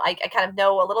catch up on. I kind of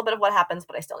know a little bit of what happens,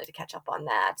 but I still need to catch up on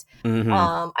that. Mm-hmm.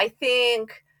 I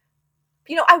think,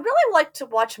 I really like to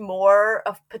watch more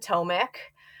of Potomac.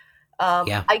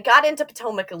 I got into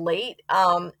Potomac late,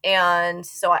 and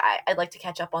so I'd like to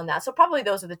catch up on that. So probably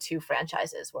those are the 2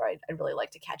 franchises where I'd really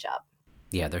like to catch up.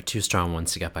 Yeah, they're 2 strong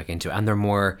ones to get back into. And they're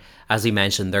more, as we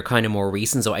mentioned, they're kind of more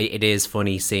recent. So it is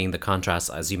funny seeing the contrast,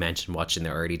 as you mentioned, watching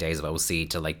the early days of OC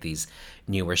to like these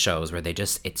newer shows where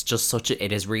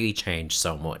it has really changed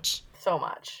so much. So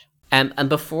much. And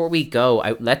before we go,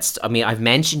 I've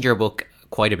mentioned your book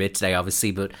quite a bit today,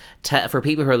 obviously, but for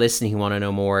people who are listening who want to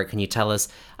know more, can you tell us,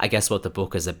 I guess, what the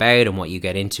book is about and what you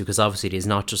get into? Because obviously it is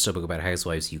not just a book about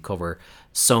housewives. You cover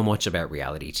so much about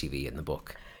reality TV in the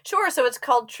book. Sure. So it's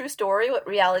called True Story, What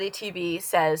Reality TV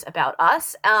Says About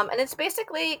Us. And it's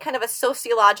basically kind of a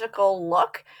sociological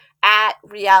look at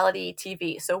reality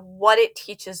TV. So what it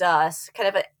teaches us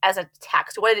kind of as a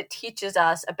text, what it teaches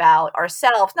us about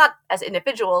ourselves, not as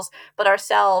individuals, but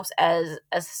ourselves as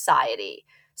a society.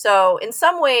 So in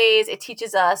some ways, it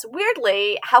teaches us,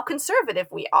 weirdly, how conservative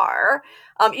we are.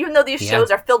 Even though these shows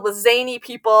are filled with zany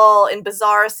people in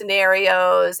bizarre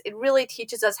scenarios, it really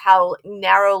teaches us how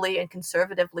narrowly and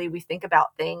conservatively we think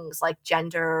about things like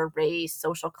gender, race,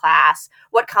 social class,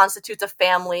 what constitutes a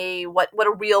family, what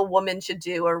a real woman should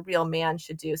do or a real man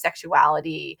should do,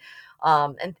 sexuality,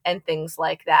 and things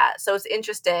like that. So it's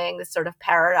interesting, this sort of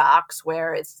paradox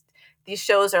where these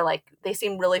shows are like, they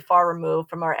seem really far removed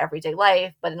from our everyday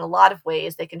life, but in a lot of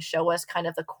ways they can show us kind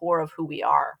of the core of who we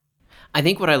are. I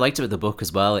think what I liked about the book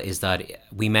as well is that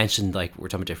we mentioned, like, we're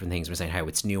talking about different things, we're saying how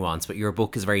it's nuanced, but your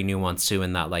book is very nuanced too,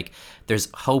 in that, like, there's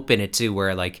hope in it too,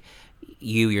 where, like,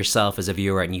 you yourself as a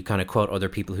viewer, and you kind of quote other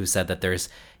people who said that there's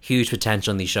huge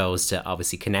potential in these shows to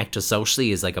obviously connect us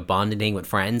socially as like a bonding with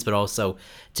friends, but also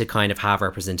to kind of have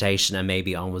representation and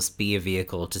maybe almost be a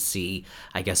vehicle to see,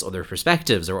 I guess, other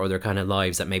perspectives or other kind of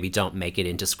lives that maybe don't make it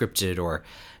into scripted or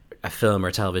a film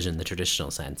or television in the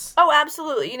traditional sense. Oh,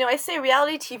 absolutely. You know, I say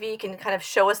reality TV can kind of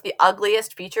show us the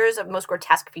ugliest features, of most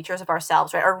grotesque features of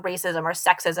ourselves, right? Our racism, our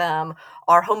sexism,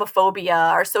 our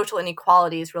homophobia, our social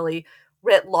inequalities, really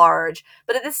writ large.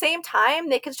 But at the same time,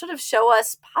 they can sort of show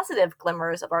us positive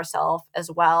glimmers of ourselves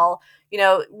as well. You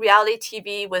know, reality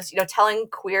TV was, you know, telling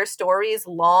queer stories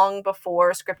long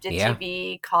before scripted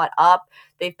TV caught up.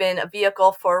 They've been a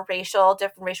vehicle for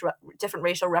different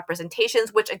racial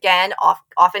representations, which again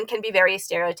often can be very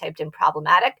stereotyped and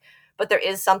problematic. But there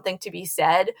is something to be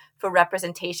said for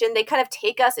representation. They kind of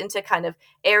take us into kind of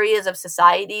areas of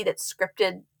society that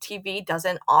scripted TV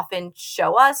doesn't often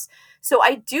show us. So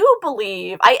I do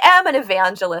believe, I am an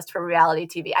evangelist for reality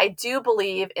TV. I do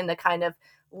believe in the kind of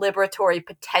liberatory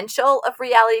potential of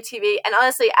reality TV. And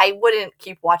honestly, I wouldn't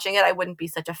keep watching it. I wouldn't be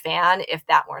such a fan if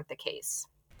that weren't the case.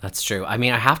 That's true. I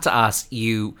mean, I have to ask,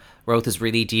 you wrote this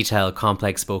really detailed,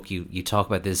 complex book. You talk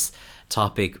about this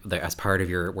topic as part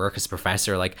of your work as a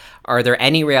professor. Like, are there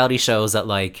any reality shows that,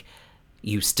 like,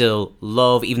 you still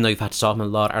love, even though you've had to talk about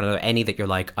them a lot? Are there any that you're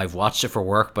like, I've watched it for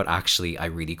work, but actually I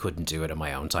really couldn't do it in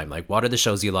my own time? Like, what are the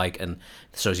shows you like and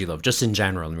the shows you love, just in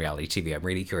general in reality TV? I'm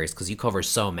really curious because you cover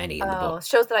so many in the book.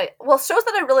 Shows that I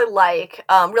really like,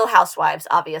 Real Housewives,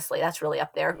 obviously, that's really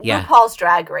up there. Yeah. RuPaul's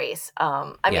Drag Race.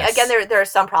 I mean, again, there are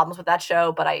some problems with that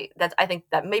show, but I think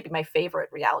that may be my favorite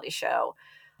reality show.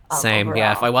 Same, overall.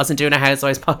 Yeah. If I wasn't doing a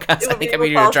Housewives podcast, I think I'd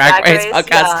be doing a Drag Race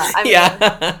podcast. Yeah.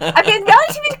 I mean,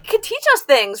 reality TV can teach us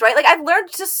things, right? Like, I've learned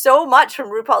just so much from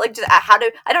RuPaul. Like, just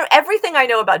everything I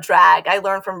know about drag, I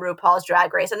learned from RuPaul's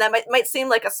Drag Race. And that might seem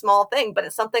like a small thing, but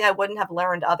it's something I wouldn't have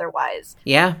learned otherwise.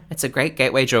 Yeah, it's a great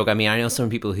gateway drug. I mean, I know some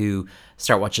people who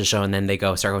start watching a show and then they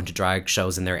start going to drag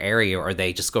shows in their area, or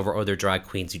they discover other drag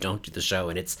queens who don't do the show,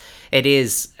 and it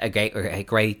is a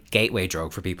great gateway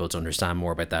drug for people to understand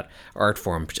more about that art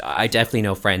form. I definitely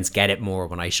know friends get it more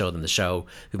when I show them the show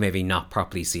who maybe not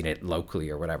properly seen it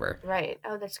locally or whatever. Right.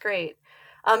 Oh, that's great.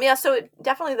 Yeah, so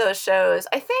definitely those shows.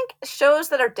 I think shows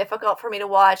that are difficult for me to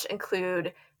watch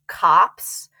include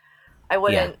Cops. I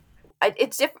wouldn't. Yeah.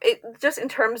 It's just in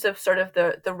terms of sort of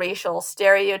the racial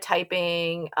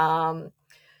stereotyping, and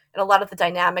a lot of the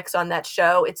dynamics on that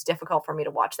show. It's difficult for me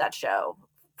to watch that show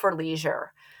for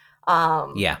leisure.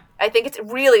 I think it's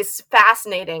really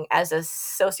fascinating as a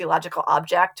sociological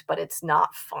object, but it's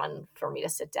not fun for me to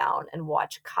sit down and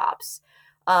watch Cops.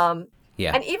 And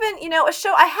even, you know, a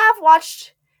show I have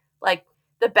watched, like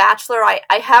The Bachelor, I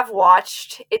have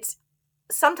watched.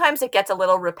 Sometimes it gets a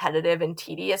little repetitive and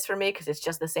tedious for me because it's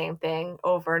just the same thing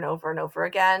over and over and over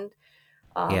again.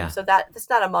 So that's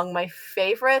not among my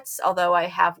favorites, although I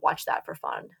have watched that for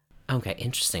fun. Okay,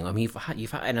 interesting. I mean,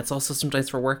 you've had, and it's also sometimes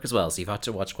for work as well, so you've had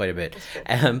to watch quite a bit.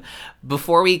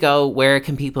 Before we go, where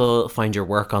can people find your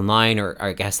work online, or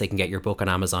I guess they can get your book on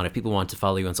Amazon? If people want to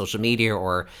follow you on social media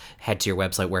or head to your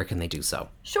website, where can they do so?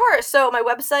 Sure. So my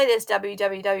website is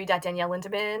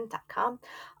www.daniellelindeman.com.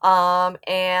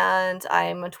 And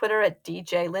I'm on Twitter at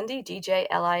DJ Lindy,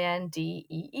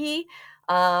 DJLINDEE.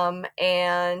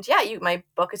 And yeah, my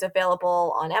book is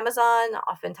available on Amazon,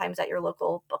 oftentimes at your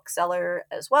local bookseller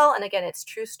as well. And again, it's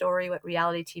True Story, What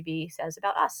Reality TV Says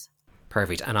About Us.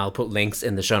 Perfect. And I'll put links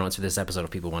in the show notes for this episode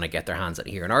if people want to get their hands on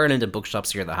it here in Ireland and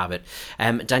bookshops here that have it.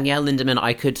 Danielle Lindeman,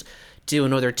 I could do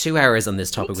another 2 hours on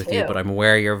this topic with you, but I'm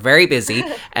aware you're very busy.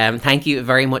 Thank you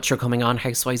very much for coming on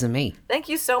Housewives and Me. Thank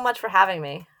you so much for having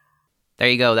me. There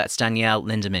you go. That's Danielle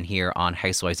Lindeman here on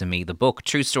Housewives and Me. The book,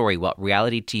 True Story, What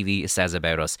Reality TV Says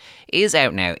About Us, is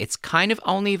out now. It's kind of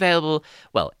only available,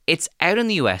 well, it's out in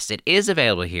the US. It is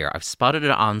available here. I've spotted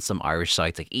it on some Irish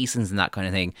sites like Eason's and that kind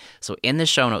of thing. So in the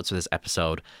show notes for this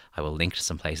episode, I will link to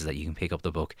some places that you can pick up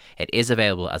the book. It is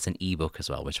available as an ebook as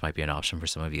well, which might be an option for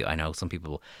some of you. I know some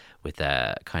people with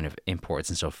kind of imports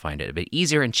and stuff find it a bit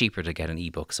easier and cheaper to get an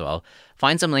ebook. So I'll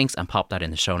find some links and pop that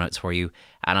in the show notes for you.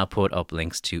 And I'll put up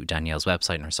links to Danielle's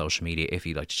website and her social media if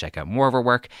you'd like to check out more of her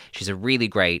work. She's a really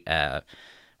great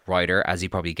writer, as you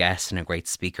probably guessed, and a great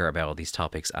speaker about all these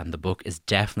topics, and the book is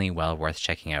definitely well worth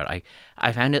checking out.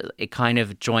 I found it kind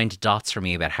of joined dots for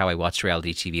me about how I watch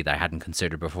reality TV that I hadn't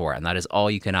considered before, and that is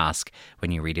all you can ask when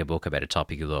you read a book about a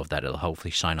topic you love, that it'll hopefully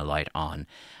shine a light on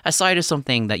a side of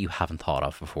something that you haven't thought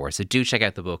of before. So do check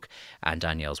out the book and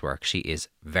Danielle's work. She is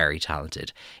very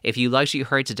talented. If you liked what you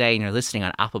heard today and you're listening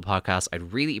on Apple Podcasts,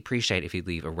 I'd really appreciate if you'd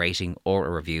leave a rating or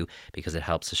a review, because it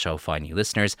helps the show find new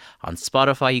listeners. On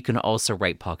Spotify, you can also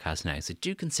rate podcasts podcast now, so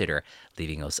do consider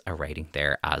leaving us a rating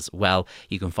there as well.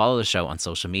 You can follow the show on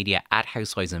social media at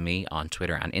Housewives and Me on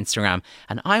Twitter and Instagram,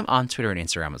 and I'm on Twitter and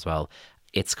Instagram as well.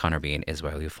 It's Conor Bean is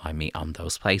where you'll find me on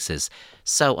those places.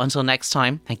 So until next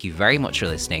time, thank you very much for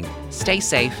listening. Stay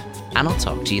safe, and I'll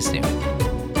talk to you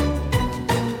soon.